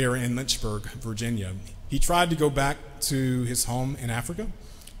there in Lynchburg, Virginia. He tried to go back to his home in Africa,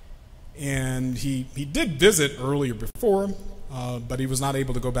 and he did visit earlier before, but he was not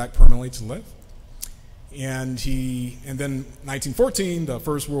able to go back permanently to live. And then 1914, the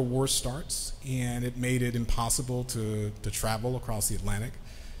First World War starts, and it made it impossible to travel across the Atlantic.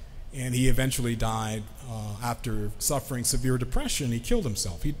 And he eventually died after suffering severe depression. He killed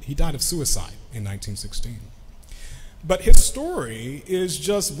himself. He died of suicide in 1916. But his story is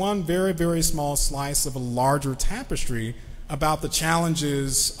just one very, very small slice of a larger tapestry about the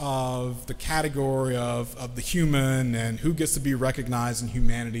challenges of the category of the human and who gets to be recognized in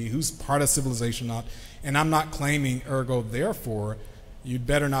humanity, who's part of civilization or not. And I'm not claiming, ergo, therefore, you'd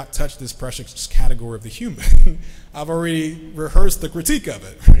better not touch this precious category of the human. I've already rehearsed the critique of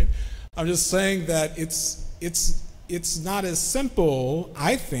it, right? I'm just saying that it's not as simple,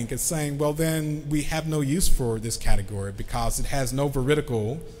 I think, as saying, well, then we have no use for this category because it has no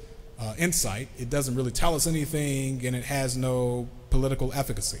veridical insight, it doesn't really tell us anything, and it has no political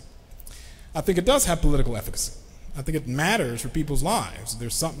efficacy. I think it does have political efficacy. I think it matters for people's lives.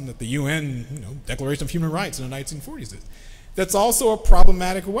 There's something that the UN, Declaration of Human Rights in the 1940s did. That's also a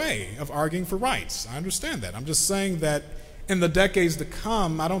problematic way of arguing for rights. I understand that. I'm just saying that in the decades to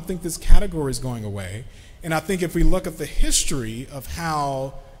come, I don't think this category is going away. And I think if we look at the history of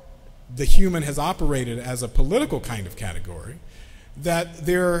how the human has operated as a political kind of category, that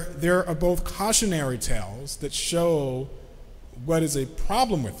there are both cautionary tales that show what is a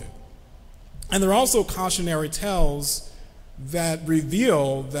problem with it. And there are also cautionary tales that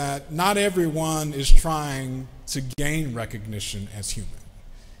reveal that not everyone is trying to gain recognition as human.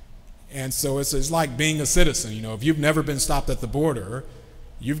 And so it's like being a citizen. If you've never been stopped at the border,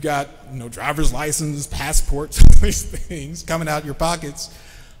 you've got driver's license, passports, these things coming out your pockets.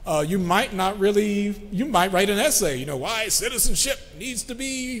 You might write an essay, why citizenship needs to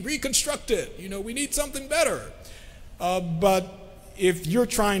be reconstructed. We need something better. But if you're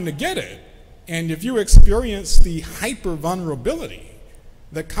trying to get it, and if you experience the hyper vulnerability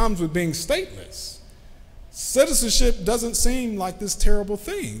that comes with being stateless, citizenship doesn't seem like this terrible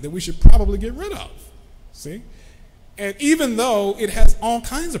thing that we should probably get rid of. See? And even though it has all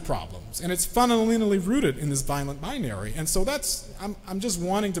kinds of problems, and it's fundamentally rooted in this violent binary, and so I'm just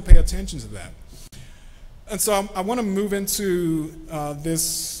wanting to pay attention to that. And so I want to move into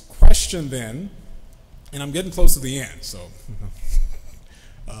this question then, and I'm getting close to the end, so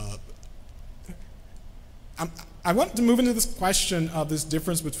I want to move into this question of this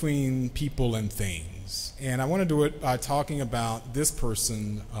difference between people and things, and I want to do it by talking about this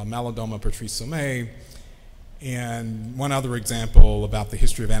person, Malidoma Patrice Somé, and one other example about the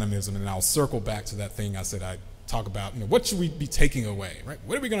history of animism, and I'll circle back to that thing I said I'd talk about, what should we be taking away, right?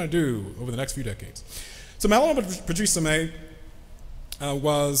 What are we going to do over the next few decades? So Malidoma Patrice Somé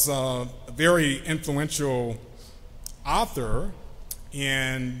was a very influential author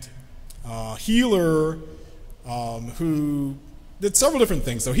and healer who did several different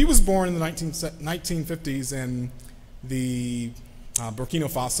things. So he was born in the 1950s in the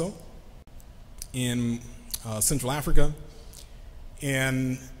Burkina Faso in Central Africa,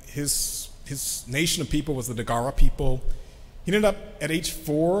 and his nation of people was the Dagara people. He ended up at age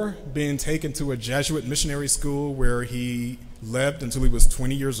 4 being taken to a Jesuit missionary school where he lived until he was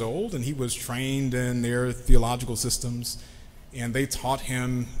 20 years old, and he was trained in their theological systems, and they taught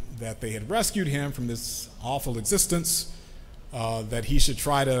him that they had rescued him from this awful existence that he should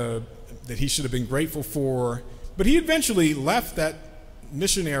have been grateful for. But he eventually left that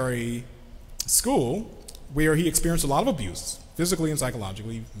missionary school where he experienced a lot of abuse, physically and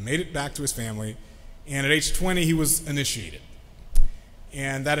psychologically, made it back to his family, and at age 20 he was initiated.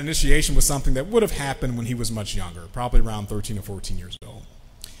 And that initiation was something that would have happened when he was much younger, probably around 13 or 14 years old.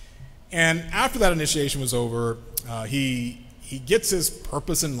 And after that initiation was over, he gets his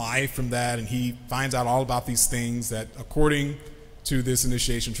purpose in life from that, and he finds out all about these things that, according to this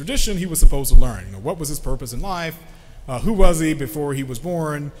initiation tradition, he was supposed to learn. What was his purpose in life? Who was he before he was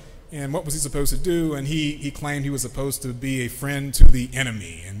born? And what was he supposed to do? And he claimed he was supposed to be a friend to the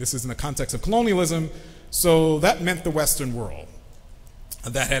enemy. And this is in the context of colonialism, so that meant the Western world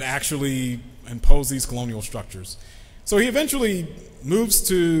that had actually imposed these colonial structures. So he eventually moves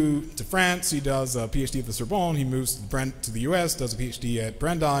to France. He does a PhD at the Sorbonne. He moves to the US, does a PhD at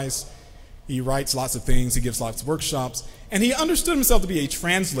Brandeis. He writes lots of things. He gives lots of workshops. And he understood himself to be a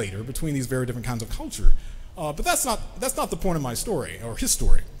translator between these very different kinds of culture. But that's not the point of my story, or his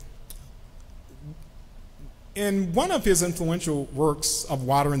story. In one of his influential works of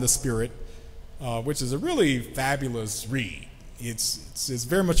Water and the Spirit, which is a really fabulous read, it's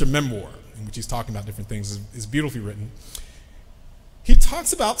very much a memoir in which he's talking about different things. It's beautifully written. He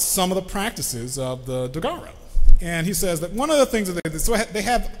talks about some of the practices of the Dagara. And he says that one of the things that they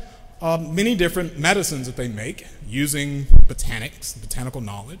have many different medicines that they make using botanical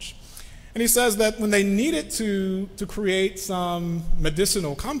knowledge. And he says that when they needed to create some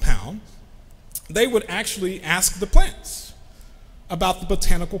medicinal compound, they would actually ask the plants about the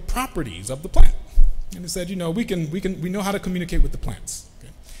botanical properties of the plant. And he said, we know how to communicate with the plants.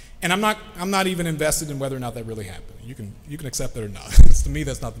 Okay? And I'm not even invested in whether or not that really happened. You can accept it or not. To me,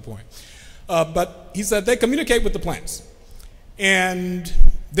 that's not the point. But he said they communicate with the plants, and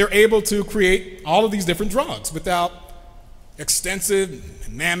they're able to create all of these different drugs without extensive,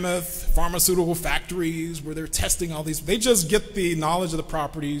 mammoth pharmaceutical factories where they're testing all these. They just get the knowledge of the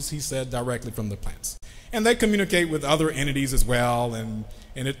properties, he said, directly from the plants. And they communicate with other entities as well, and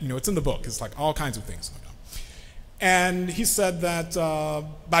it, it's in the book. It's like all kinds of things going on. And he said that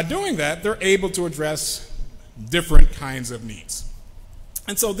by doing that, they're able to address different kinds of needs.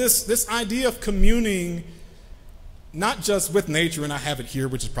 And so this idea of communing, not just with nature, and I have it here,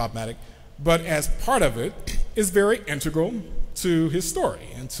 which is problematic, but as part of it, is very integral to his story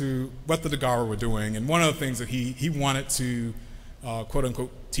and to what the Dagara were doing. And one of the things that he wanted to, quote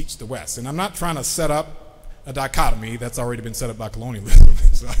unquote, teach the West. And I'm not trying to set up a dichotomy that's already been set up by colonialism,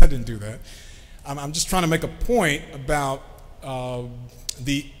 so I didn't do that. I'm just trying to make a point about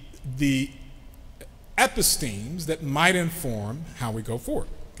the epistemes that might inform how we go forward.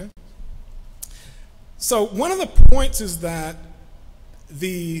 Okay? So one of the points is that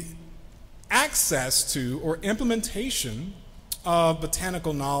the access to or implementation of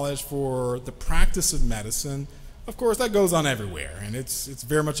botanical knowledge for the practice of medicine, of course, that goes on everywhere, and it's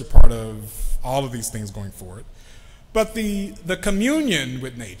very much a part of all of these things going forward. But the communion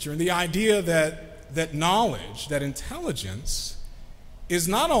with nature and the idea that knowledge, that intelligence, is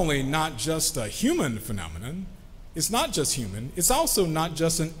not just a human phenomenon, it's not just human, it's also not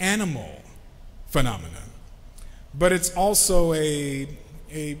just an animal phenomenon, but it's also a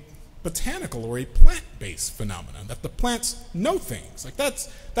botanical or a plant-based phenomenon, that the plants know things. Like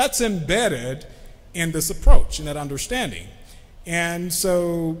that's embedded in this approach, in that understanding. And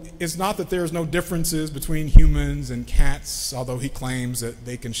so it's not that there's no differences between humans and cats, although he claims that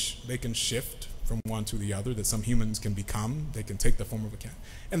they can shift from one to the other, that some humans can they can take the form of a cat,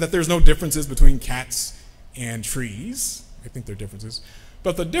 and that there's no differences between cats and trees. I think there are differences.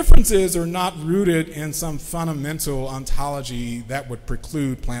 But the differences are not rooted in some fundamental ontology that would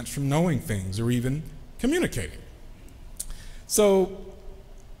preclude plants from knowing things or even communicating. So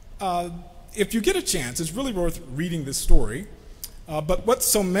if you get a chance, it's really worth reading this story. But what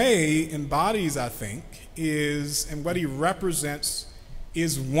Sommeil embodies, I think, and what he represents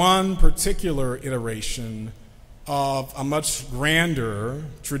is one particular iteration of a much grander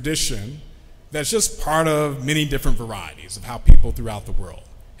tradition that's just part of many different varieties of how people throughout the world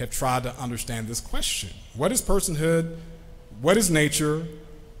have tried to understand this question. What is personhood? What is nature?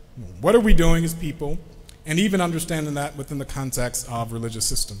 What are we doing as people? And even understanding that within the context of religious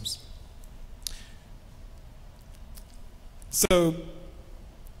systems. So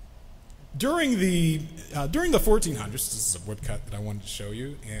during the 1400s, this is a woodcut that I wanted to show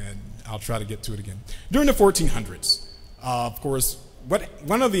you, and I'll try to get to it again. During the 1400s, of course,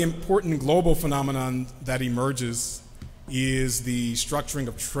 one of the important global phenomenon that emerges is the structuring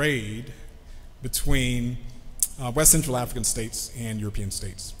of trade between West Central African states and European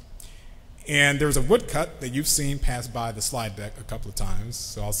states. And there's a woodcut that you've seen pass by the slide deck a couple of times,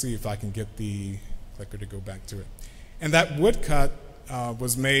 so I'll see if I can get the clicker to go back to it. And that woodcut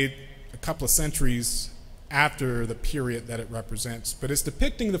was made a couple of centuries after the period that it represents, but it's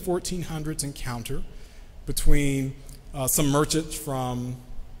depicting the 1400s encounter between some merchants from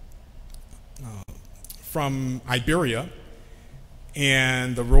Iberia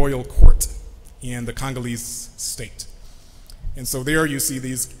and the royal court in the Congolese state. And so there you see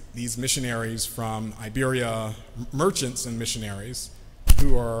these missionaries from Iberia, merchants and missionaries,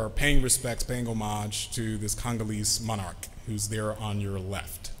 who are paying respects, paying homage to this Congolese monarch who's there on your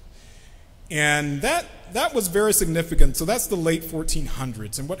left. And that was very significant. So that's the late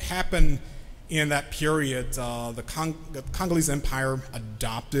 1400s. And what happened in that period, the Congolese Empire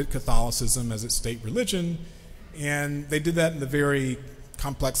adopted Catholicism as its state religion, and they did that in a very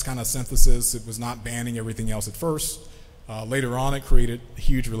complex kind of synthesis. It was not banning everything else at first. Later on, it created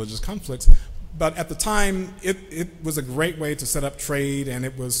huge religious conflicts. But at the time, it was a great way to set up trade, and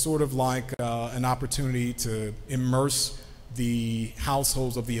it was sort of like an opportunity to immerse the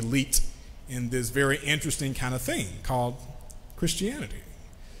households of the elite in this very interesting kind of thing called Christianity.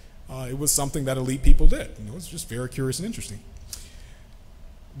 It was something that elite people did. It was just very curious and interesting.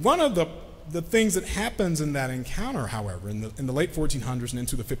 One of the things that happens in that encounter, however, in the late 1400s and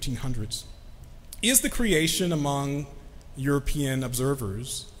into the 1500s, is the creation among European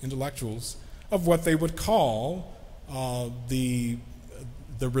observers, intellectuals, of what they would call the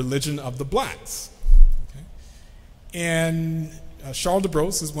religion of the blacks. Okay? And Charles de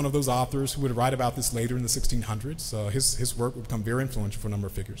Brosse is one of those authors who would write about this later in the 1600s. His work would become very influential for a number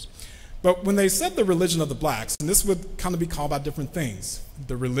of figures. But when they said the religion of the blacks, and this would kind of be called by different things,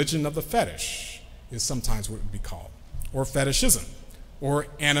 the religion of the fetish is sometimes what it would be called, or fetishism, or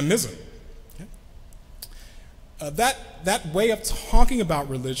animism. Okay? that way of talking about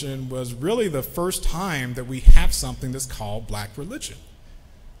religion was really the first time that we have something that's called black religion,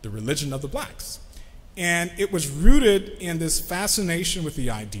 the religion of the blacks. And it was rooted in this fascination with the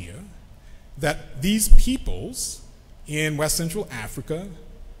idea that these peoples in West Central Africa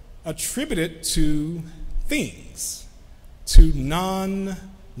attributed to things, to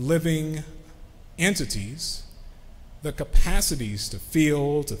non-living entities, the capacities to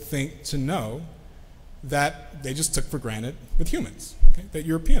feel, to think, to know, that they just took for granted with humans, okay? That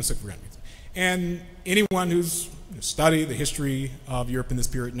Europeans took for granted. And anyone who's studied the history of Europe in this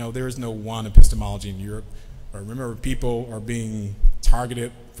period know there is no one epistemology in Europe. Remember, people are being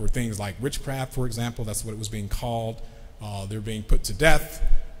targeted for things like witchcraft, for example. That's what it was being called. They're being put to death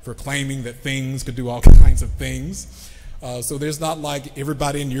for claiming that things could do all kinds of things. So there's not like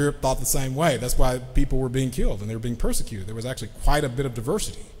everybody in Europe thought the same way. That's why people were being killed and they were being persecuted. There was actually quite a bit of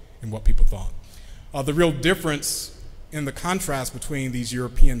diversity in what people thought. The real difference in the contrast between these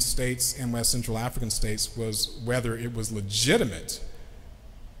European states and West Central African states was whether it was legitimate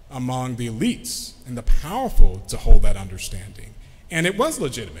among the elites and the powerful to hold that understanding. And it was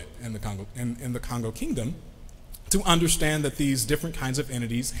legitimate in the Congo Kingdom to understand that these different kinds of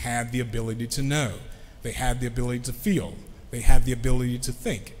entities had the ability to know. They had the ability to feel. They had the ability to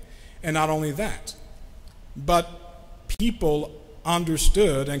think. And not only that, but people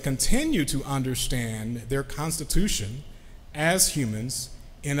understood and continue to understand their constitution as humans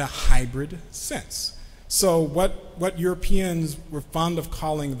in a hybrid sense. So what Europeans were fond of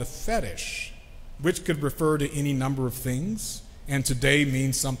calling the fetish, which could refer to any number of things, and today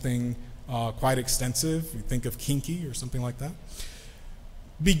means something quite extensive, you think of kinky or something like that,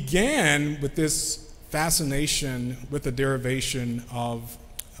 began with this fascination with the derivation of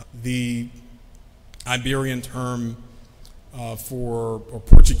the Iberian term or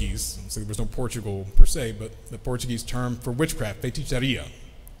Portuguese, so there was no Portugal per se, but the Portuguese term for witchcraft, feitiçaria,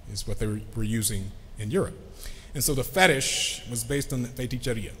 is what they were using in Europe. And so the fetish was based on the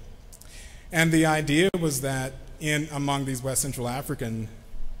feitiçaria. And the idea was that among these West Central African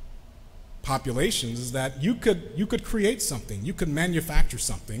populations is that you could create something, you could manufacture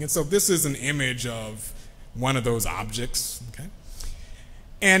something. And so this is an image of one of those objects, okay?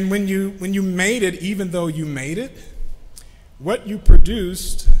 And when you made it, even though you made it, what you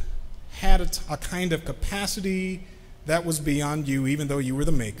produced had a kind of capacity that was beyond you, even though you were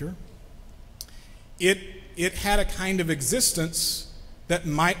the maker. It had a kind of existence that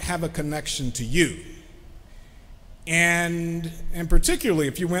might have a connection to you. And particularly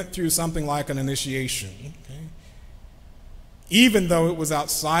if you went through something like an initiation, okay, even though it was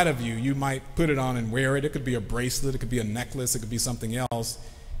outside of you, you might put it on and wear it. It could be a bracelet, it could be a necklace, it could be something else.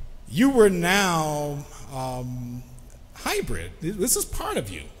 You were now hybrid. This is part of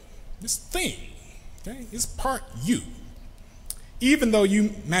you. This thing, okay, is part you, even though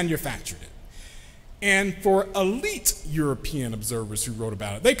you manufactured it. And for elite European observers who wrote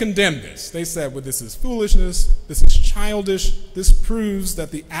about it, they condemned this. They said, well, this is foolishness, this is childish, this proves that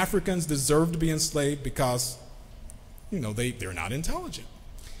the Africans deserve to be enslaved because, you know, they're not intelligent.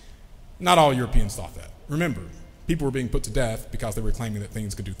 Not all Europeans thought that. Remember, people were being put to death because they were claiming that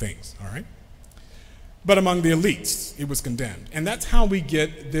things could do things, all right? But among the elites, it was condemned. And that's how we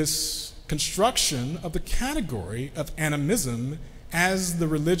get this construction of the category of animism as the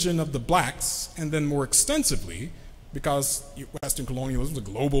religion of the blacks, and then more extensively, because Western colonialism is a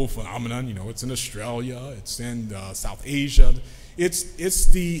global phenomenon, you know, it's in Australia, it's in South Asia,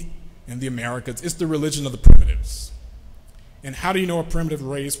 in the Americas, it's the religion of the primitives. And how do you know a primitive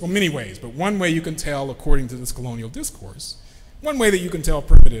race? Well, many ways, but one way you can tell, according to this colonial discourse, one way that you can tell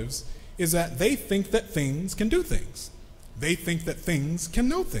primitives is that they think that things can do things. They think that things can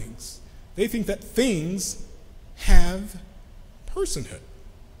know things. They think that things have personhood.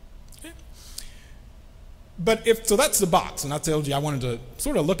 Okay? But so that's the box, and I told you I wanted to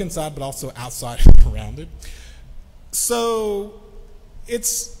sort of look inside but also outside around it. So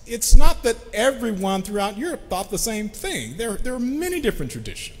it's not that everyone throughout Europe thought the same thing. There are many different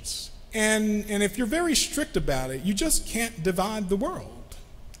traditions. And if you're very strict about it, you just can't divide the world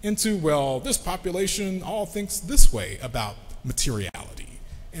into, well, this population all thinks this way about materiality,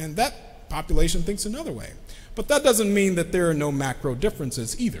 and that population thinks another way. But that doesn't mean that there are no macro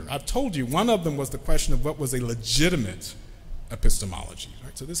differences either. I've told you one of them was the question of what was a legitimate epistemology,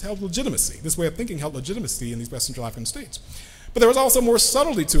 right? So this held legitimacy. This way of thinking held legitimacy in these West Central African states. But there was also more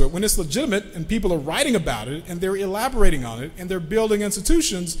subtlety to it. When it's legitimate and people are writing about it and they're elaborating on it and they're building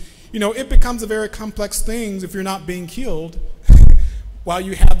institutions, you know, it becomes a very complex thing if you're not being killed while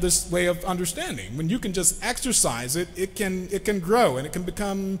you have this way of understanding. When you can just exercise it, it can grow and it can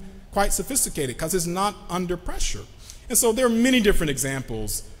become quite sophisticated because it's not under pressure. And so there are many different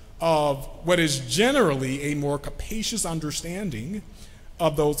examples of what is generally a more capacious understanding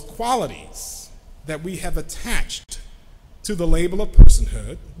of those qualities that we have attached to the label of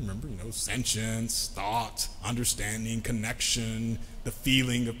personhood. Remember, sentience, thought, understanding, connection, the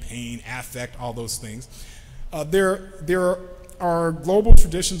feeling of pain, affect, all those things. There are global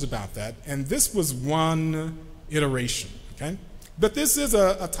traditions about that, and this was one iteration, okay? But this is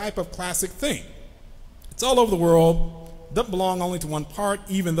a type of classic thing. It's all over the world, doesn't belong only to one part,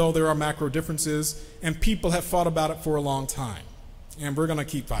 even though there are macro differences, and people have fought about it for a long time, and we're going to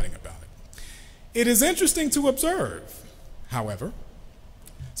keep fighting about it. It is interesting to observe, however.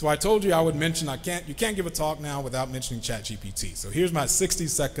 So I told you I would mention, you can't give a talk now without mentioning ChatGPT. So here's my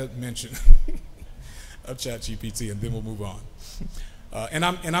 60-second mention of ChatGPT, and then we'll move on. And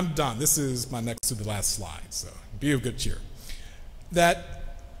I'm done. This is my next to the last slide, so be of good cheer.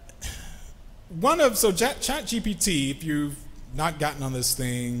 ChatGPT, if you've not gotten on this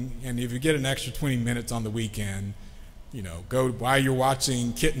thing, and if you get an extra 20 minutes on the weekend, go while you're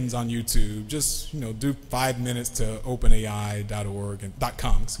watching kittens on YouTube, just do 5 minutes to openai.org and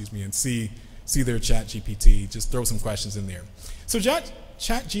 .com, and see their ChatGPT. Just throw some questions in there. So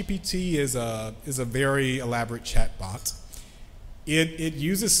ChatGPT is a very elaborate chatbot. It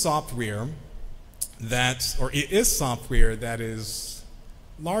uses software it is software that is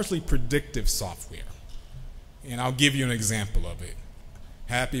largely predictive software. And I'll give you an example of it.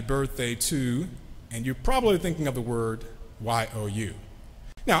 Happy birthday to, and you're probably thinking of the word Y-O-U.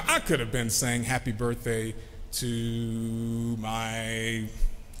 Now, I could have been saying happy birthday to my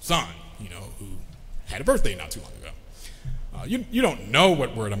son, who had a birthday not too long ago. You don't know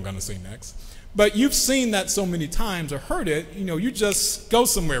what word I'm going to say next, but you've seen that so many times or heard it, you just go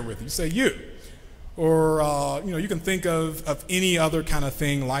somewhere with it. You say you. Or, you can think of any other kind of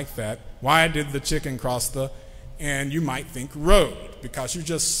thing like that. Why did the chicken cross the, and you might think road, because you're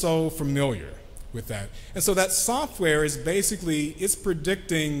just so familiar with that. And so that software is basically, it's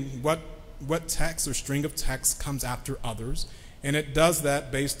predicting what text or string of text comes after others. And it does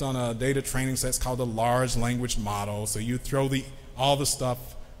that based on a data training set called a large language model. So you throw all the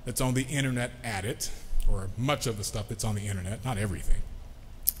stuff that's on the internet at it, or much of the stuff that's on the internet, not everything,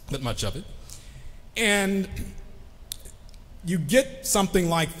 but much of it. And you get something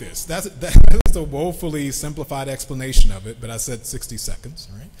like this. That's a woefully simplified explanation of it, but I said 60 seconds,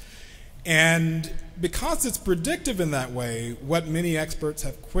 right? And because it's predictive in that way, what many experts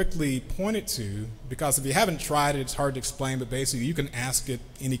have quickly pointed to, because if you haven't tried it, it's hard to explain, but basically you can ask it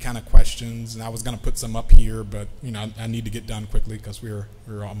any kind of questions, and I was going to put some up here, but I need to get done quickly because we're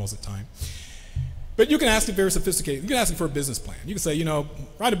almost at time. But you can ask it very sophisticated. You can ask it for a business plan. You can say,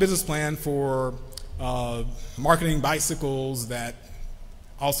 write a business plan for marketing bicycles that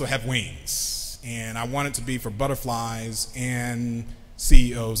also have wings, and I want it to be for butterflies and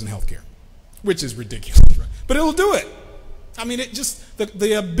CEOs in healthcare, which is ridiculous, right? But it'll do it. I mean, it just,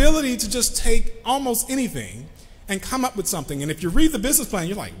 the ability to just take almost anything and come up with something. And if you read the business plan,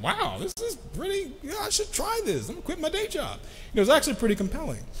 you're like, wow, this is pretty, I should try this. I'm gonna quit my day job. It's actually pretty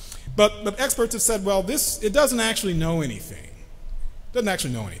compelling. But the experts have said, well, it doesn't actually know anything. It doesn't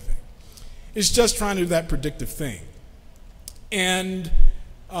actually know anything. It's just trying to do that predictive thing. And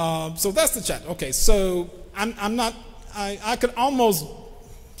so that's the chat. Okay, so I could almost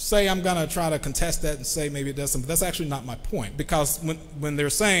say I'm going to try to contest that and say maybe it does something, but that's actually not my point, because when they're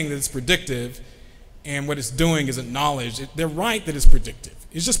saying that it's predictive and what it's doing isn't knowledge, they're right that it's predictive.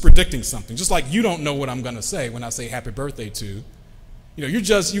 It's just predicting something, just like you don't know what I'm going to say when I say happy birthday to.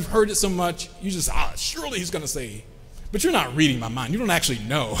 You've heard it so much, you just, surely he's going to say, but you're not reading my mind. You don't actually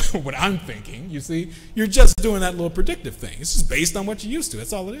know what I'm thinking, you see. You're just doing that little predictive thing. It's just based on what you're used to.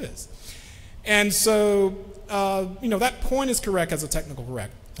 That's all it is. And so, that point is correct as a technical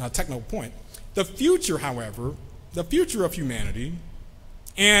point. The future, however, the future of humanity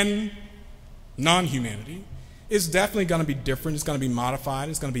and non-humanity is definitely going to be different. It's going to be modified.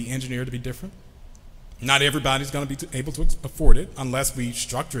 It's going to be engineered to be different. Not everybody's going to be able to afford it unless we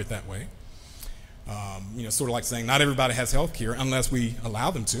structure it that way. Sort of like saying not everybody has health care unless we allow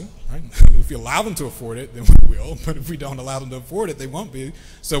them to, right? If we allow them to afford it, then we will. But if we don't allow them to afford it, they won't be.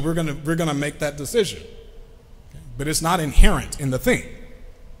 So we're gonna make that decision. Okay? But it's not inherent in the thing.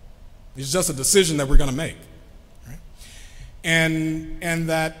 It's just a decision that we're gonna make. Right? And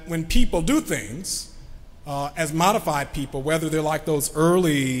that when people do things, as modified people, whether they're like those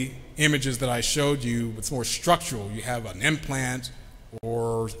early images that I showed you, it's more structural. You have an implant,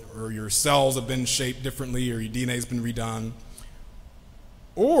 or your cells have been shaped differently, or your DNA has been redone,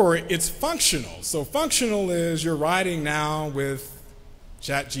 or it's functional. So functional is you're riding now with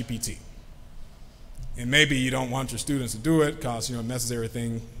ChatGPT. And maybe you don't want your students to do it because, you know, it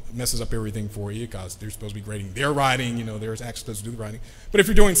messes up everything for you because they're supposed to be grading their writing, you know, they're actually supposed to do the writing. But if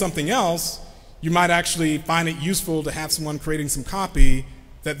you're doing something else, you might actually find it useful to have someone creating some copy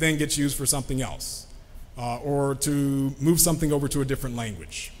that then gets used for something else, or to move something over to a different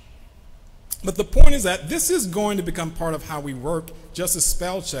language. But the point is that this is going to become part of how we work, just as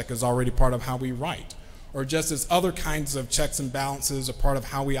spell check is already part of how we write, or just as other kinds of checks and balances are part of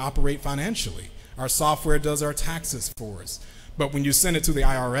how we operate financially. Our software does our taxes for us. But when you send it to the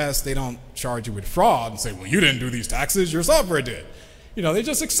IRS, they don't charge you with fraud and say, well, you didn't do these taxes, your software did. You know, they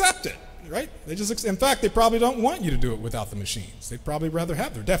just accept it, right? In fact, they probably don't want you to do it without the machines. They'd probably rather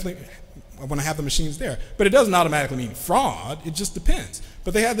have, they're definitely want to have the machines there. But it doesn't automatically mean fraud, it just depends.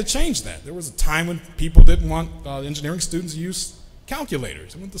 But they had to change that. There was a time when people didn't want engineering students to use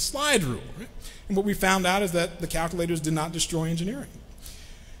calculators. They went the slide rule, right? And what we found out is that the calculators did not destroy engineering.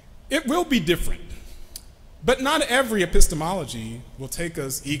 It will be different. But not every epistemology will take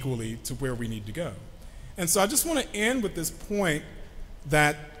us equally to where we need to go. And so I just want to end with this point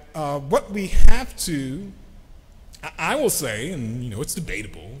that what we have to, I will say, and you know it's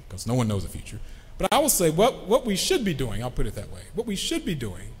debatable because no one knows the future, but I will say what we should be doing, I'll put it that way, what we should be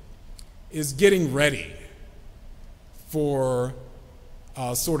doing is getting ready for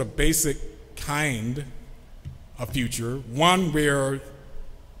a sort of basic kind of future, one where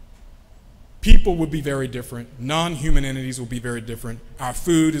people will be very different, non-human entities will be very different, our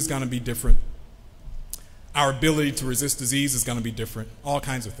food is going to be different, our ability to resist disease is going to be different, all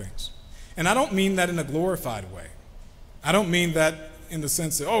kinds of things. And I don't mean that in a glorified way. I don't mean that in the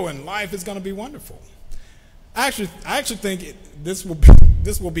sense that, oh, and life is going to be wonderful. I actually think this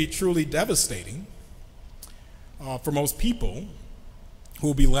will be truly devastating for most people who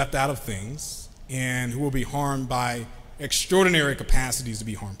will be left out of things and who will be harmed by extraordinary capacities to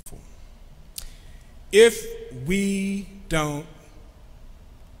be harmful. If we don't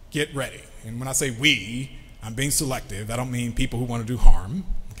get ready, and when I say we, I'm being selective. I don't mean people who want to do harm,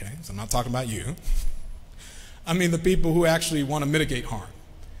 okay? So I'm not talking about you. I mean the people who actually want to mitigate harm.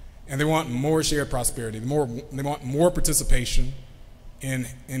 And they want more shared prosperity. They want more participation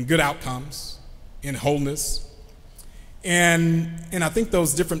in good outcomes, in wholeness. And I think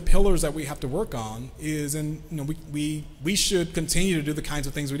those different pillars that we have to work on is, and you know, we should continue to do the kinds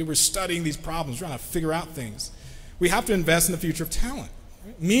of things we do. We're studying these problems, trying to figure out things. We have to invest in the future of talent.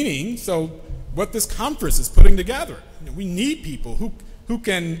 Right? Meaning, so what this conference is putting together, you know, we need people who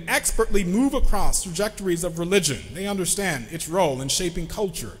can expertly move across trajectories of religion. They understand its role in shaping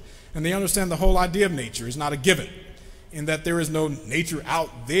culture, and they understand the whole idea of nature is not a given, and that there is no nature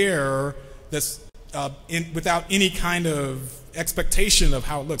out there that's without any kind of expectation of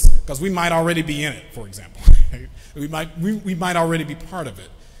how it looks, because we might already be in it, for example. we might already be part of it.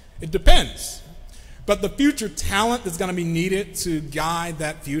 It depends. But the future talent that's going to be needed to guide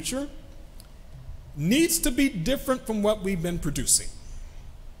that future needs to be different from what we've been producing.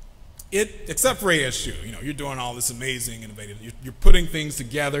 Except for ASU, you know, you're doing all this amazing, innovative, you're putting things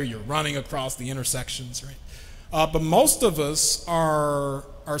together, you're running across the intersections, right? But most of us are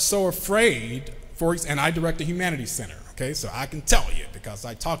so afraid. And I direct a Humanities Center, okay? So I can tell you, because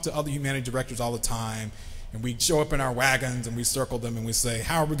I talk to other humanities directors all the time, and we show up in our wagons and we circle them and we say,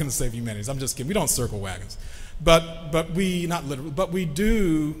 how are we going to save humanities? I'm just kidding, we don't circle wagons. But we, not literally, but we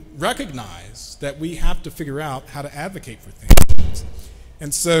do recognize that we have to figure out how to advocate for things.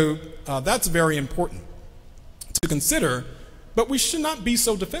 And so that's very important to consider, but we should not be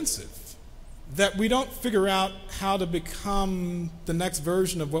so defensive that we don't figure out how to become the next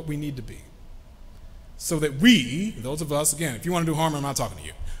version of what we need to be. So that we, those of us, again, if you want to do harm, I'm not talking to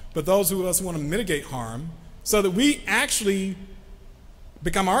you, but those of us who want to mitigate harm, so that we actually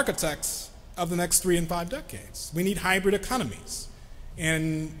become architects of the next 3 and 5 decades. We need hybrid economies.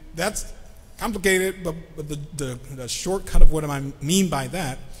 And that's complicated, but the shortcut of what I mean by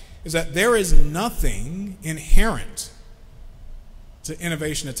that is that there is nothing inherent to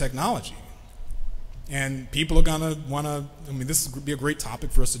innovation and technology. And people are going to want to, I mean, this would be a great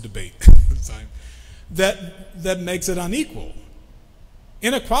topic for us to debate. that makes it unequal.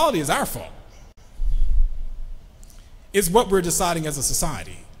 Inequality is our fault. It's what we're deciding as a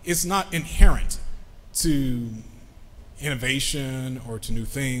society. It's not inherent to innovation or to new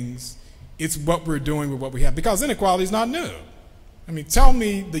things. It's what we're doing with what we have, because inequality is not new. I mean, tell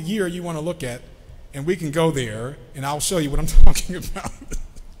me the year you want to look at, and we can go there, and I'll show you what I'm talking about.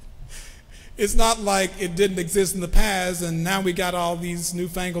 It's not like it didn't exist in the past, and now we got all these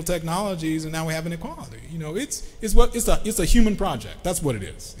newfangled technologies, and now we have inequality. You know, it's a human project. That's what it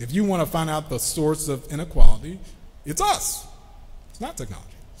is. If you want to find out the source of inequality, it's us. It's It's not technology.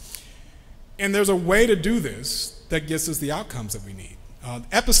 And there's a way to do this that gets us the outcomes that we need.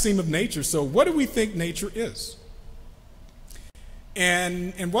 Episteme of nature, so what do we think nature is?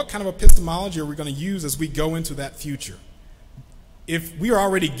 And what kind of epistemology are we going to use as we go into that future? If we are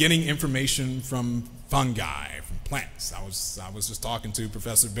already getting information from fungi, from plants. I was just talking to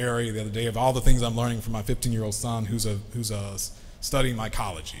Professor Berry the other day of all the things I'm learning from my 15-year-old son who's studying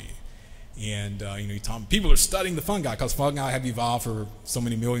mycology. And he told me people are studying the fungi because fungi have evolved for so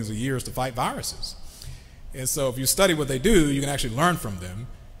many millions of years to fight viruses. And so if you study what they do, you can actually learn from them.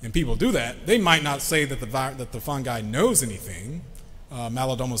 And people do that. They might not say that the fungi knows anything.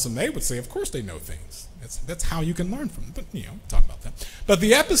 Malodoma would say, of course they know things. That's how you can learn from them. But, talk about that. But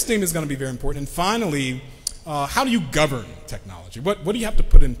the episteme is going to be very important. And finally, how do you govern technology? What do you have to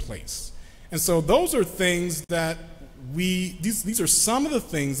put in place? And so those are things that these are some of the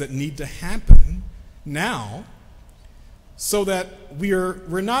things that need to happen now so that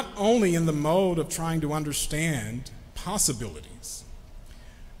we're not only in the mode of trying to understand possibilities,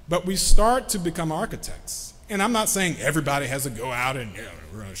 but we start to become architects. And I'm not saying everybody has to go out and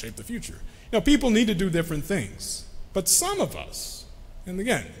we're going to shape the future. People need to do different things. But some of us, and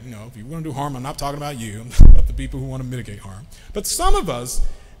again, if you want to do harm, I'm not talking about you. I'm talking about the people who want to mitigate harm. But some of us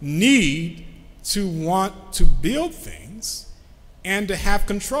need to want to build things and to have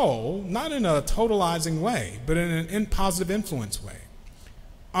control, not in a totalizing way, but in an positive influence way,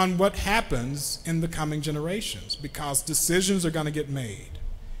 on what happens in the coming generations, because decisions are going to get made.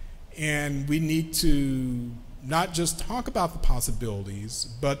 And we need to not just talk about the possibilities,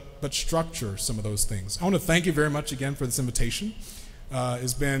 but structure some of those things. I want to thank you very much again for this invitation.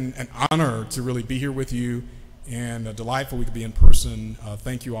 It's been an honor to really be here with you, and delightful we could be in person.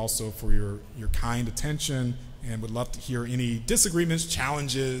 Thank you also for your kind attention, and would love to hear any disagreements,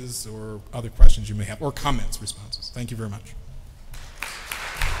 challenges, or other questions you may have, or comments, responses. Thank you very much.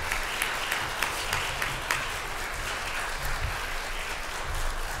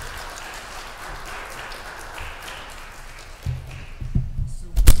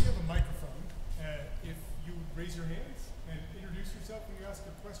 Raise your hands and introduce yourself when you ask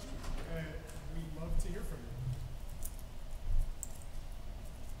a question. We'd love to hear from you.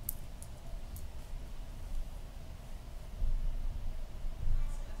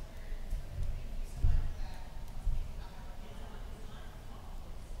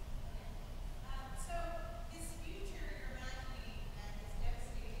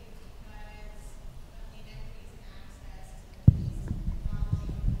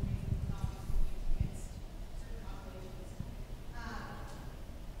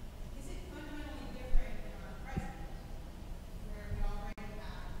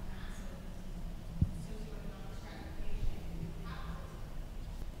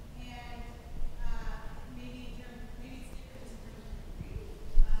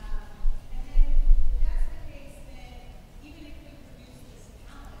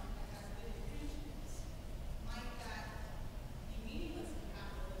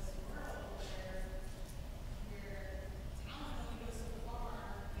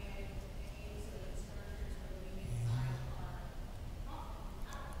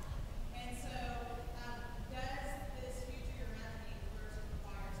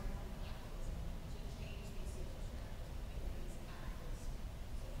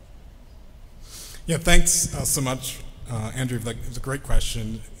 Yeah, thanks so much, Andrew. It was a great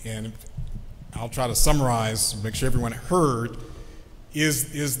question, and I'll try to summarize, make sure everyone heard.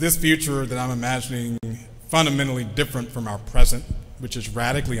 Is this future that I'm imagining fundamentally different from our present, which is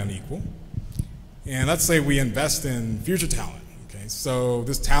radically unequal? And let's say we invest in future talent. Okay, so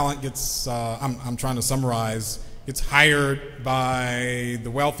this talent gets, I'm trying to summarize, gets hired by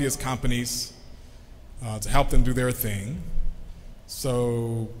the wealthiest companies to help them do their thing.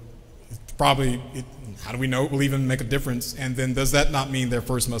 So probably, how do we know it will even make a difference? And then does that not mean there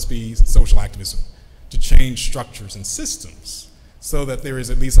first must be social activism to change structures and systems so that there is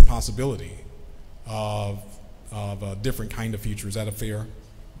at least a possibility of a different kind of future? Is that a fair?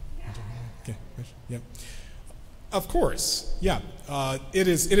 Okay. Yeah. Of course, yeah. It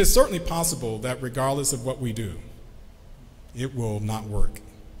is certainly possible that regardless of what we do, it will not work,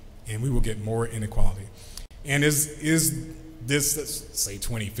 and we will get more inequality. And is this, let's say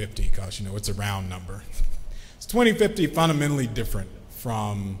 2050, because it's a round number. Is 2050 fundamentally different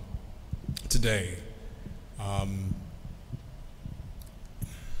from today?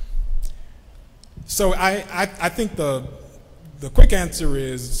 So I think the quick answer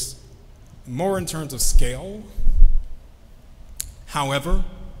is more in terms of scale. However,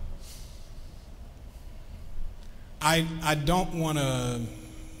 I don't want to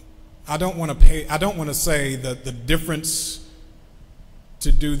say that the difference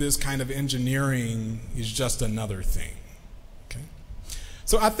to do this kind of engineering is just another thing. Okay?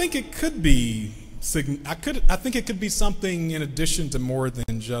 So I think it could be I think it could be something in addition to more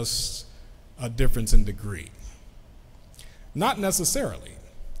than just a difference in degree. Not necessarily.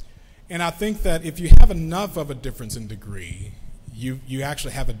 And I think that if you have enough of a difference in degree, you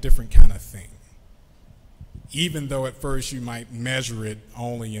actually have a different kind of thing. Even though at first you might measure it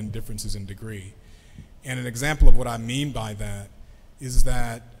only in differences in degree. And an example of what I mean by that is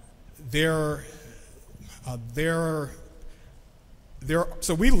that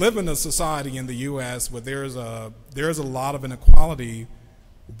so we live in a society in the U.S. where there's a lot of inequality,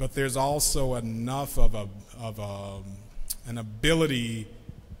 but there's also enough of an ability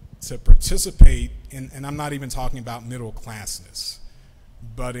to participate in, and I'm not even talking about middle classness,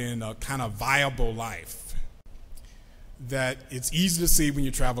 but in a kind of viable life that it's easy to see when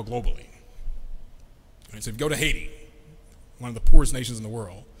you travel globally. Right, so if you go to Haiti, one of the poorest nations in the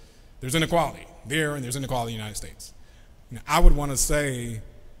world, there's inequality there and there's inequality in the United States. Now, I would want to say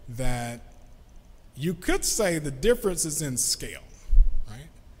that you could say the difference is in scale, right?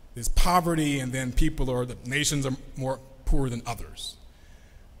 There's poverty and then the nations are more poor than others.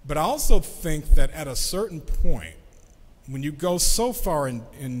 But I also think that at a certain point, when you go so far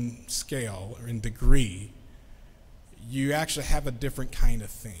in scale or in degree, you actually have a different kind of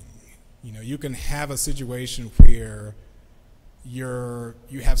thing. You know, you can have a situation where you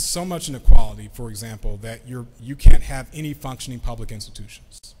have so much inequality, for example, that you can't have any functioning public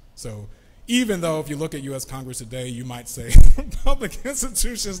institutions. So even though if you look at U.S. Congress today, you might say public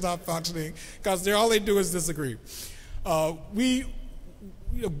institutions not functioning because all they do is disagree. We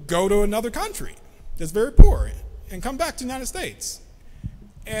go to another country that's very poor and come back to the United States.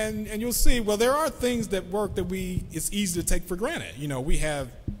 And you'll see, well, there are things that work that it's easy to take for granted. You know, we have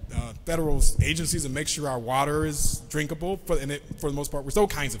federal agencies that make sure our water is drinkable, for the most part, with those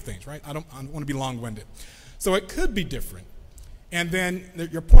kinds of things, right? I don't want to be long-winded. So it could be different. And then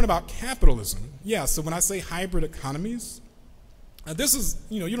your point about capitalism, yeah, so when I say hybrid economies, this is,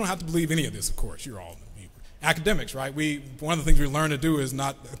 you don't have to believe any of this, of course. You're all academics, right? One of the things we learn to do is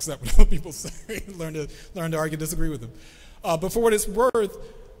not accept what other people say, learn to argue, disagree with them. But for what it's worth,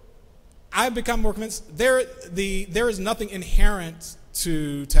 I've become more convinced there is nothing inherent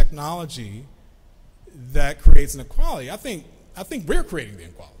to technology that creates inequality. I think we're creating the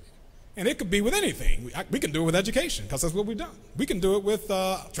inequality. And it could be with anything. We can do it with education, because that's what we've done. We can do it with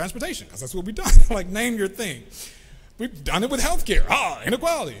transportation, because that's what we've done. Like, name your thing. We've done it with healthcare.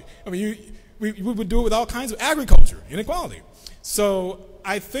 Inequality. I mean, we would do it with all kinds of agriculture, inequality. So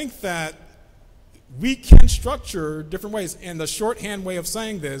I think that we can structure different ways. And the shorthand way of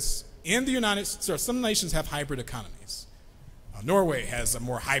saying this, in the United States, some nations have hybrid economies. Norway has a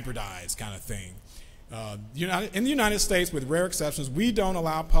more hybridized kind of thing. In the United States, with rare exceptions, we don't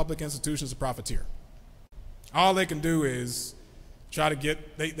allow public institutions to profiteer. All they can do is try to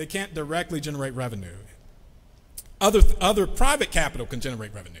they can't directly generate revenue. Other private capital can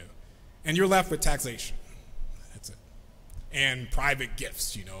generate revenue, and you're left with taxation. That's it. And private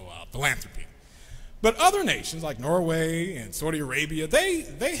gifts, philanthropy. But other nations like Norway and Saudi Arabia,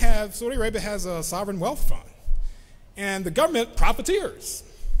 Saudi Arabia has a sovereign wealth fund. And the government profiteers.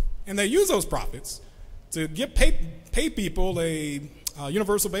 And they use those profits to pay people a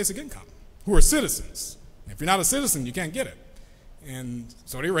universal basic income who are citizens. If you're not a citizen, you can't get it. And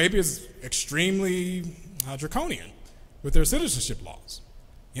Saudi Arabia is extremely draconian with their citizenship laws.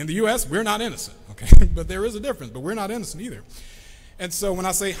 In the U.S., we're not innocent, okay? But there is a difference, but we're not innocent either. And so when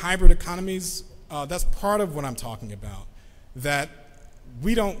I say hybrid economies, that's part of what I'm talking about, that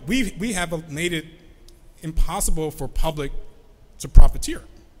we have made it impossible for public to profiteer.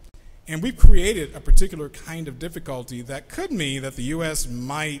 And we've created a particular kind of difficulty that could mean that the U.S.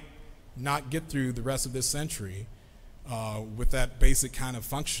 might not get through the rest of this century with that basic kind of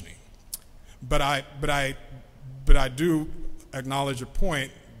functioning. But I do acknowledge your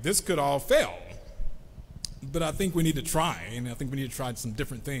point. This could all fail. But I think we need to try, and I think we need to try some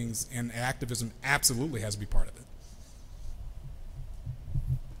different things, and activism absolutely has to be part of it.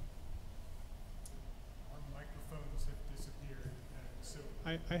 Our microphones have disappeared. So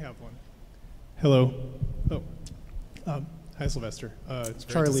I have one. Hello. Hi, Sylvester. It's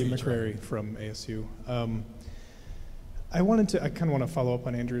Charlie McCrary Charlie. from ASU. I kind of want to follow up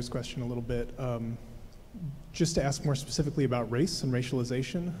on Andrew's question a little bit, just to ask more specifically about race and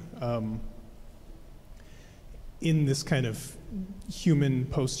racialization. In this kind of human,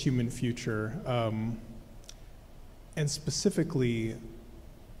 post-human future, and specifically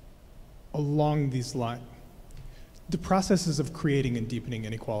along these lines, the processes of creating and deepening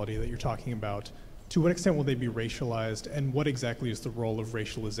inequality that you're talking about, to what extent will they be racialized, and what exactly is the role of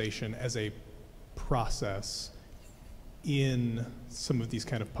racialization as a process in some of these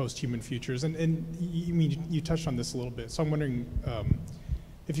kind of post-human futures? And you touched on this a little bit, so I'm wondering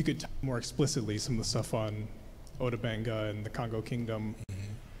if you could talk more explicitly some of the stuff on Otabanga and the Congo Kingdom,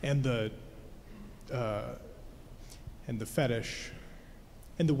 and the fetish,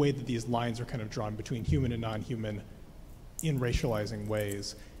 and the way that these lines are kind of drawn between human and non-human in racializing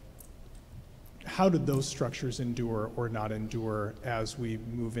ways. How did those structures endure or not endure as we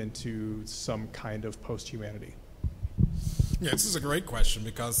move into some kind of post-humanity? Yeah, this is a great question,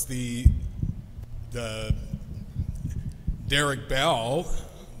 because the Derek Bell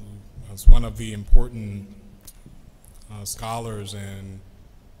was one of the important scholars in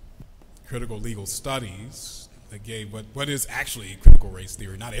critical legal studies that gave what is actually critical race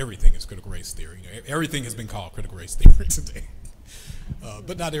theory. Not everything is critical race theory. You know, everything has been called critical race theory today.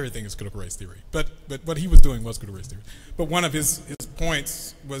 But not everything is critical race theory. But what he was doing was critical race theory. But one of his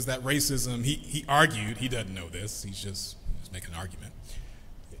points was that racism, he argued, he doesn't know this, he's just making an argument,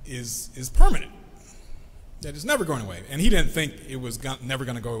 is permanent. That it's never going away. And he didn't think it was never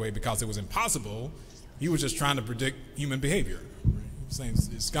going to go away because it was impossible. He was just trying to predict human behavior. Right? He was saying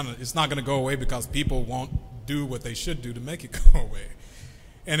it's not going to go away because people won't do what they should do to make it go away.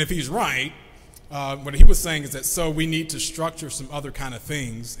 And if he's right, what he was saying is that so we need to structure some other kind of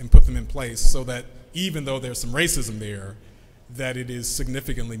things and put them in place so that even though there's some racism there, that it is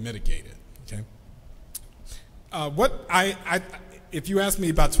significantly mitigated. Okay. If you ask me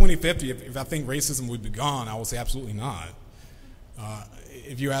about 2050, if I think racism would be gone, I would say absolutely not.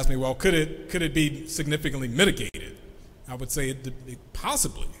 If you ask me, well, could it be significantly mitigated? I would say it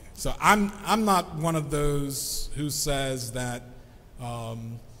possibly. So I'm not one of those who says that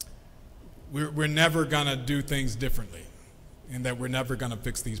we're never going to do things differently and that we're never going to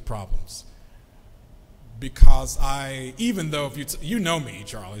fix these problems. Because even though, if you know me,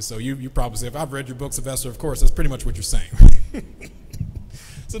 Charlie, so you probably say, if I've read your book, Sylvester, of course, that's pretty much what you're saying.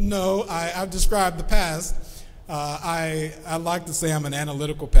 So no, I've described the past. I like to say I'm an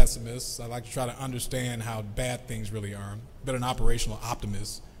analytical pessimist. I like to try to understand how bad things really are, but an operational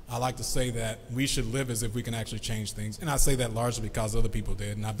optimist. I like to say that we should live as if we can actually change things, and I say that largely because other people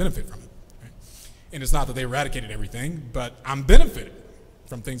did, and I benefit from it. Right? And it's not that they eradicated everything, but I'm benefited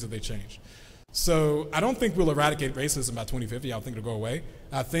from things that they changed. So I don't think we'll eradicate racism by 2050. I don't think it'll go away.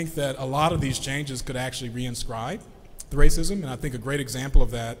 I think that a lot of these changes could actually reinscribe the racism, and I think a great example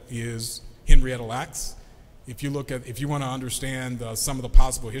of that is Henrietta Lacks. If you want to understand some of the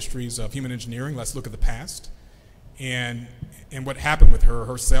possible histories of human engineering, let's look at the past. And what happened with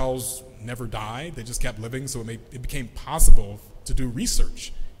her cells never died. They just kept living, so it became possible to do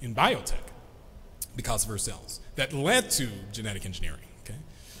research in biotech because of her cells. That led to genetic engineering.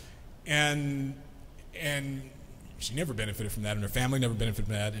 And she never benefited from that, and her family never benefited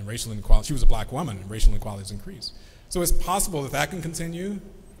from that, and racial inequality. She was a black woman, and racial inequality has increased. So it's possible that can continue,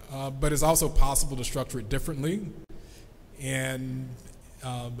 but it's also possible to structure it differently. And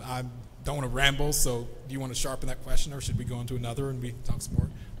I don't want to ramble, so do you want to sharpen that question, or should we go on to another and we talk some more?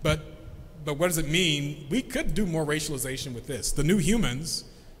 But what does it mean? We could do more racialization with this. The new humans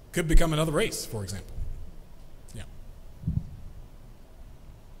could become another race, for example.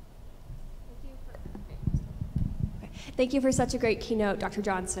 Thank you for such a great keynote, Dr.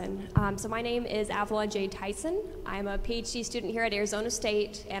 Johnson. So my name is Avalon Jade Tyson. I'm a PhD student here at Arizona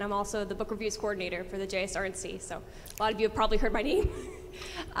State, and I'm also the book reviews coordinator for the ISSRNC. So a lot of you have probably heard my name.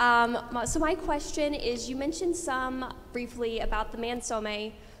 So my question is, you mentioned briefly about the man Some,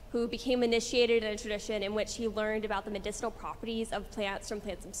 who became initiated in a tradition in which he learned about the medicinal properties of plants from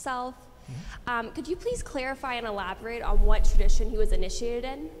plants himself. Could you please clarify and elaborate on what tradition he was initiated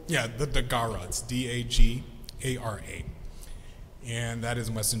in? Yeah, the Dagara. It's Dagara. And that is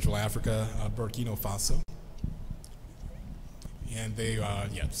in West Central Africa, Burkina Faso. And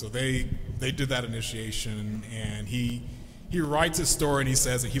so they did that initiation, and he writes his story, and he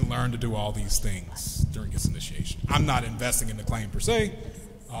says that he learned to do all these things during his initiation. I'm not investing in the claim per se,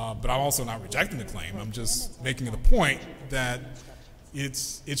 but I'm also not rejecting the claim. I'm just making the point that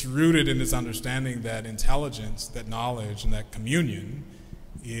it's rooted in this understanding that intelligence, that knowledge, and that communion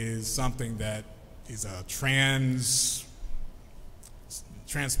is something that is a trans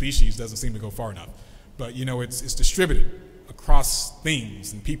species, doesn't seem to go far enough, but it's distributed across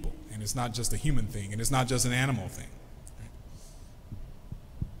things and people, and it's not just a human thing, and it's not just an animal thing.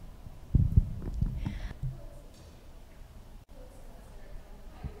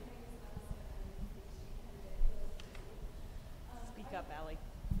 Speak up, Allie.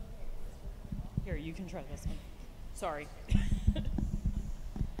 Here, you can try this one. Sorry.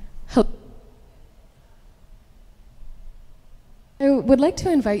 would like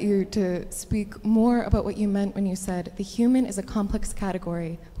to invite you to speak more about what you meant when you said the human is a complex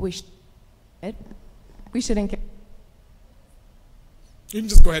category. We shouldn't. You can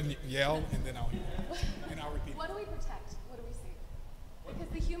just go ahead and yell, and then I'll repeat. What do we protect? What do we say? Because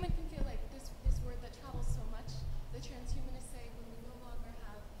the human can feel like this word that travels so much. The transhumanists say when we no longer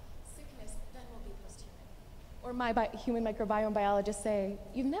have sickness, then we'll be post-human. Or human microbiome biologists say,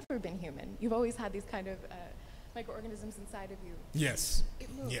 you've never been human. You've always had these kind of microorganisms inside of you. Yes. It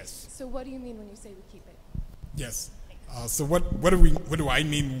moves. Yes. So what do you mean when you say we keep it? Yes. So what do I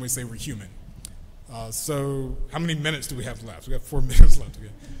mean when we say we're human? So how many minutes do we have left? We have 4 minutes left.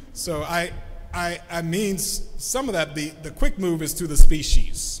 So I mean some of that. The quick move is to the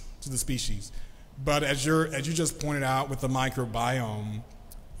species, But as you just pointed out with the microbiome,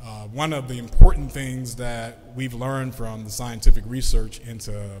 one of the important things that we've learned from the scientific research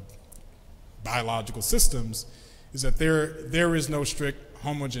into biological systems is that there is no strict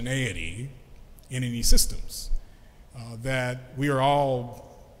homogeneity in any systems. That we are all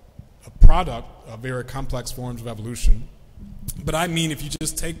a product of very complex forms of evolution. But I mean, if you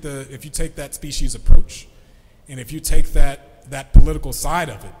take that species approach, and if you take that political side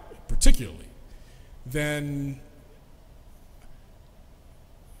of it particularly, then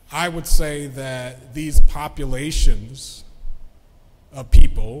I would say that these populations of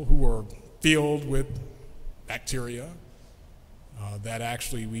people who are filled with bacteria that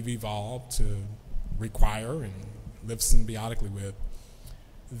actually we've evolved to require and live symbiotically with,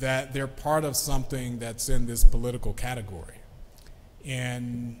 that they're part of something that's in this political category.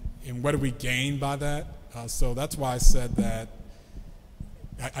 And what do we gain by that? So that's why I said that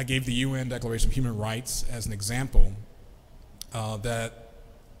I gave the UN Declaration of Human Rights as an example, that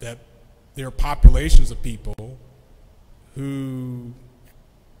there are populations of people who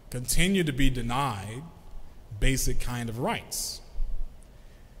continue to be denied basic kind of rights.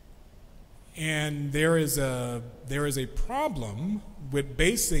 And there is a problem with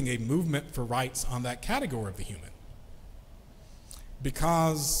basing a movement for rights on that category of the human,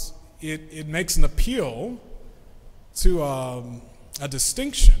 because it makes an appeal to a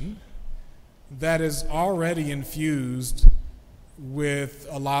distinction that is already infused with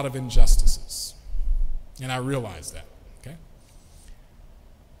a lot of injustices. And I realize that, okay?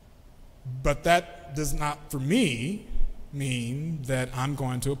 But that does not, for me, mean that I'm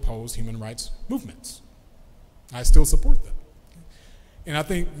going to oppose human rights movements. I still support them. And I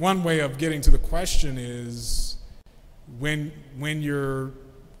think one way of getting to the question is when you're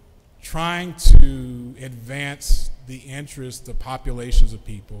trying to advance the interest of populations of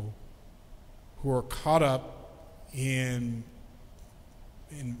people who are caught up in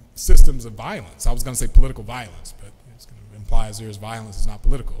systems of violence. I was going to say political violence, but it's going to imply as there's violence is not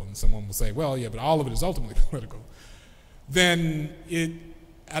political. And someone will say, well, yeah, but all of it is ultimately political. Then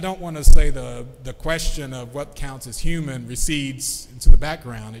I don't want to say the question of what counts as human recedes into the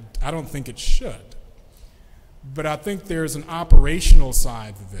background. I don't think it should. But I think there's an operational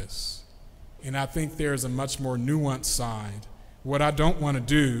side to this. And I think there's a much more nuanced side. What I don't want to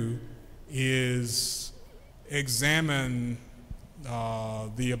do is examine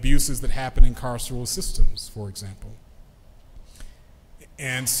the abuses that happen in carceral systems, for example,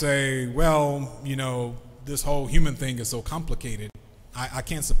 and say, well, you know, this whole human thing is so complicated, I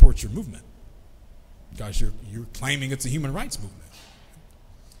can't support your movement because you're claiming it's a human rights movement.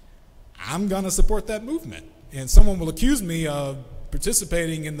 I'm going to support that movement. And someone will accuse me of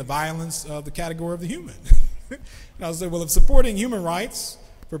participating in the violence of the category of the human. And I'll say, well, if supporting human rights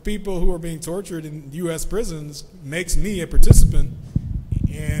for people who are being tortured in U.S. prisons makes me a participant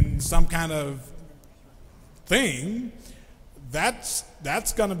in some kind of thing, that's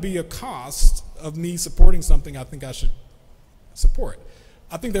going to be a cost of me supporting something I think I should support.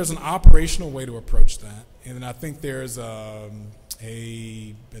 I think there's an operational way to approach that, and I think there's a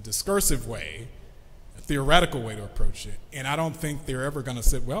discursive way, a theoretical way to approach it, and I don't think they're ever going to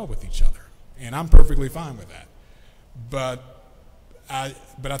sit well with each other, and I'm perfectly fine with that. But I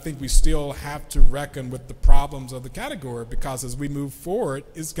think we still have to reckon with the problems of the category, because as we move forward,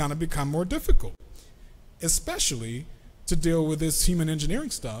 it's going to become more difficult, especially to deal with this human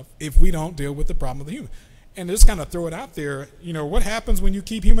engineering stuff if we don't deal with the problem of the human. And just kind of throw it out there, you know, what happens when you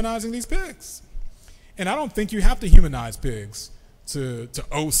keep humanizing these pigs? And I don't think you have to humanize pigs to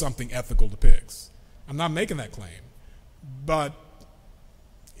owe something ethical to pigs. I'm not making that claim. But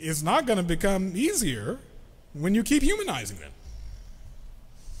it's not going to become easier when you keep humanizing them.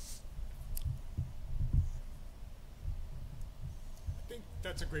 I think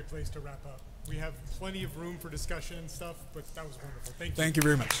that's a great place to wrap up. We have plenty of room for discussion and stuff, but that was wonderful. Thank you. Thank you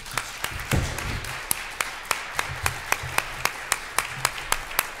very much.